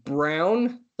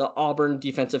Brown, the Auburn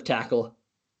defensive tackle,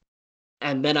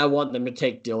 and then I want them to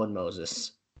take Dylan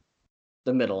Moses,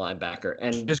 the middle linebacker,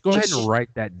 and just go ahead and write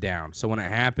that down. So when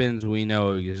it happens, we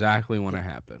know exactly when it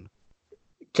happened.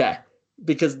 Okay.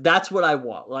 Because that's what I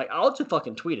want. Like, I'll just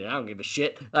fucking tweet it. I don't give a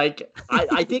shit. Like,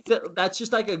 I think that's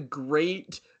just like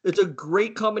it's a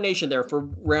great combination there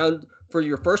for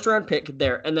your first round pick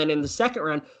there. And then in the second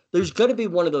round, there's going to be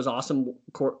one of those awesome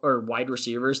wide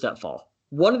receivers that fall.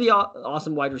 One of the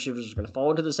awesome wide receivers is going to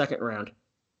fall into the second round.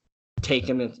 Take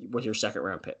him with your second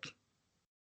round pick.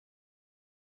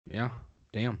 Yeah.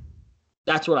 Damn.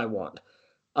 That's what I want.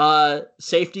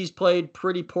 Safeties played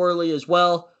pretty poorly as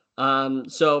well.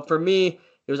 So for me,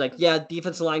 it was like, yeah,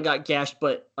 defensive line got gashed,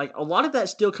 but like a lot of that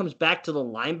still comes back to the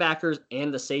linebackers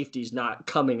and the safeties not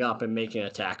coming up and making a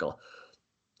tackle.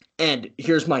 And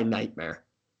here's my nightmare.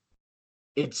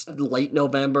 It's late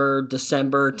November,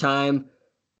 December time.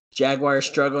 Jaguars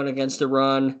struggling against the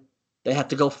run. They have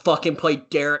to go fucking play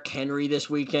Derrick Henry this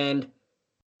weekend.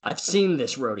 I've seen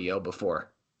this rodeo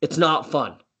before. It's not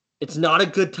fun. It's not a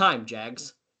good time,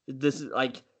 Jags. This is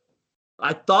like,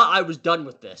 I thought I was done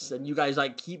with this, and you guys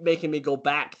like keep making me go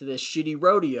back to this shitty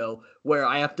rodeo where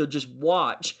I have to just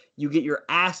watch you get your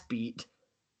ass beat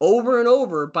over and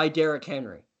over by Derrick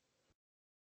Henry.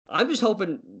 I'm just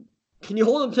hoping, can you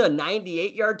hold him to a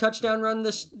 98-yard touchdown run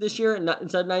this year and not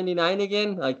instead of 99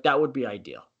 again? Like that would be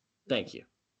ideal. Thank you.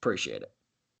 Appreciate it.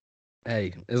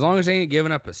 Hey, as long as they ain't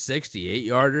giving up a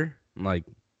 68-yarder, I'm like,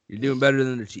 you're doing better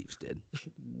than the Chiefs did.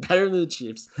 Better than the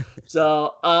Chiefs.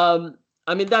 So,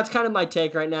 I mean, that's kind of my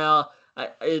take right now.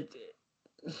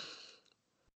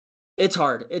 It's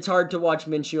hard. It's hard to watch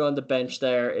Minshew on the bench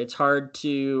there. It's hard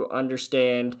to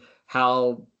understand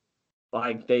how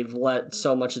like they've let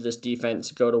so much of this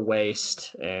defense go to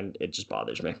waste, and it just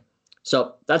bothers me.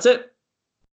 So that's it.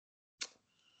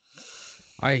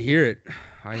 I hear it.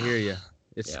 I hear you.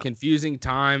 It's confusing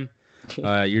time.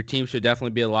 Your team should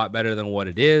definitely be a lot better than what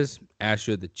it is, as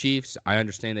should the Chiefs. I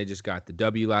understand they just got the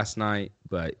W last night,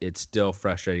 but it's still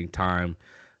frustrating time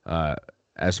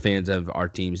as fans of our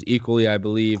teams equally, I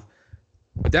believe.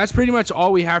 But that's pretty much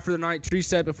all we have for the night. Tree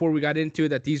said before we got into it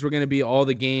that these were going to be all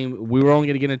the game. We were only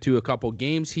going to get into a couple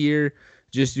games here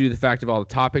just due to the fact of all the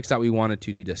topics that we wanted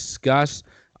to discuss.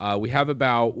 We have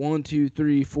about 1, 2,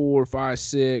 3, 4, 5,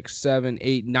 6, 7,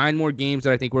 8, 9 more games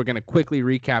that I think we're going to quickly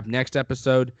recap next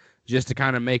episode just to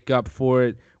kind of make up for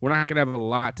it. We're not going to have a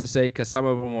lot to say because some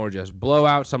of them were just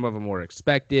blowouts, some of them were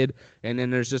expected, and then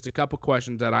there's just a couple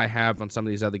questions that I have on some of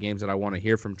these other games that I want to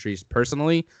hear from Treese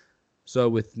personally. So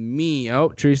with me,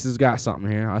 Treese has got something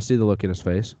here. I see the look in his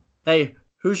face. Hey,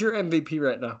 who's your MVP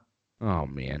right now? Oh,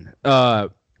 man.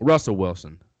 Russell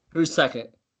Wilson. Who's second?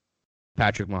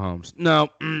 Patrick Mahomes. No,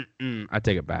 I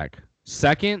take it back.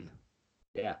 Second?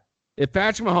 Yeah. If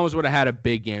Patrick Mahomes would have had a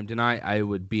big game tonight, I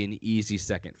would be an easy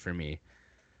second for me.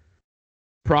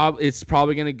 It's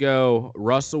probably going to go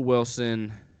Russell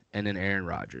Wilson and then Aaron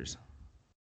Rodgers.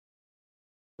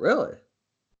 Really?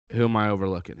 Who am I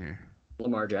overlooking here?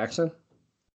 Lamar Jackson?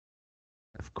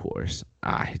 Of course.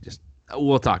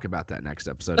 We'll talk about that next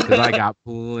episode because I got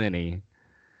plenty.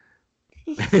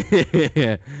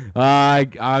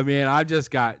 I mean, I've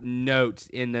just got notes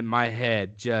in my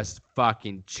head just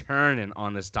fucking churning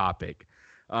on this topic.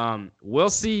 We'll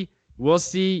see.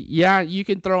 Yeah, you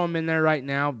can throw him in there right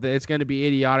now. It's going to be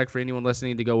idiotic for anyone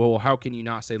listening to go, well, how can you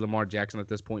not say Lamar Jackson at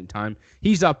this point in time?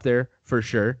 He's up there for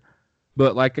sure.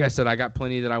 But like I said, I got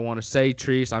plenty that I want to say,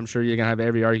 Treese. I'm sure you're going to have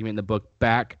every argument in the book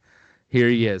back. Here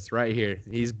he is, right here.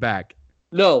 He's back.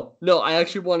 No, I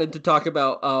actually wanted to talk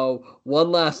about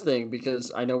one last thing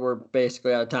because I know we're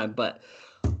basically out of time, but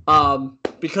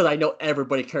because I know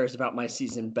everybody cares about my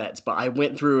season bets, but I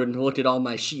went through and looked at all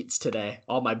my sheets today,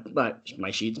 all my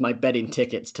sheets, my betting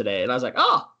tickets today, and I was like,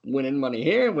 winning money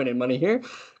here, winning money here.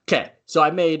 Okay, so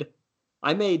I made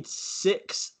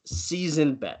 6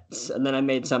 season bets, and then I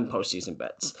made some postseason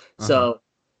bets. So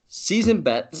season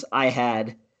bets, I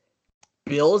had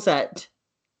Bills at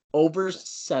over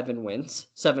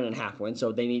 7.5 wins,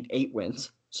 so they need 8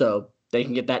 wins. So they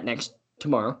can get that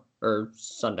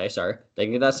Sunday. They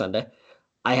can get that Sunday.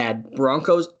 I had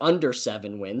Broncos under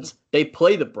 7 wins. They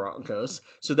play the Broncos,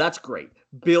 so that's great.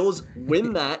 Bills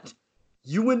win that.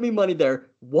 You win me money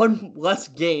there. 1 less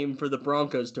game for the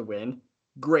Broncos to win.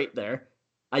 Great there.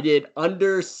 I did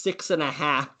under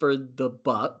 6.5 for the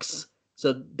Bucks.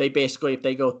 So they basically, if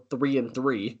they go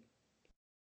 3-3,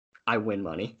 I win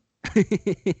money.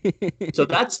 So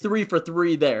that's 3 for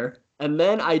 3 there. And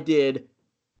then I did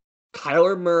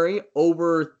Kyler Murray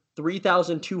over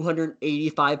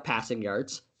 3,285 passing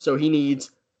yards. So he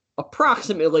needs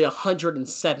approximately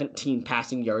 117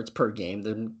 passing yards per game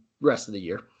the rest of the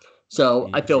year. So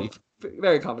I feel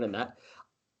very confident in that.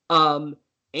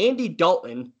 Andy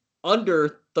Dalton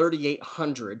under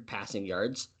 3,800 passing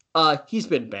yards. He's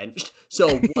been benched,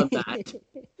 so won that.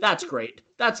 That's great.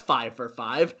 That's 5 for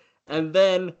 5. And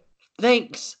then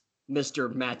thanks,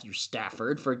 Mr. Matthew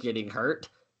Stafford, for getting hurt.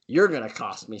 You're going to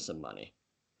cost me some money.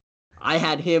 I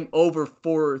had him over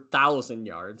 4,000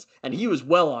 yards, and he was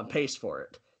well on pace for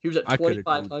it. He was at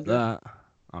 2,500.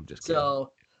 I'm just kidding.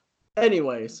 So,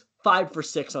 anyways, 5 for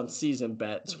 6 on season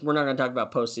bets. We're not going to talk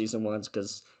about postseason ones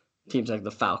because teams like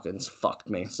the Falcons fucked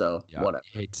me. So, whatever.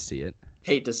 Hate to see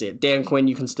it. Dan Quinn,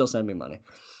 you can still send me money.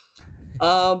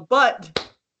 But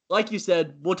like you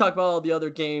said, we'll talk about all the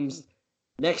other games.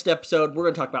 Next episode, we're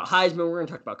going to talk about Heisman. We're going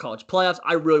to talk about college playoffs.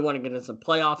 I really want to get into some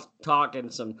playoff talk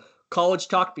and some college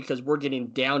talk because we're getting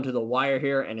down to the wire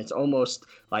here, and it's almost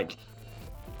like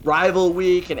rival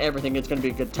week and everything. It's going to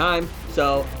be a good time.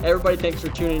 So, everybody, thanks for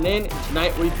tuning in.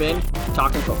 Tonight, we've been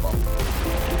talking football.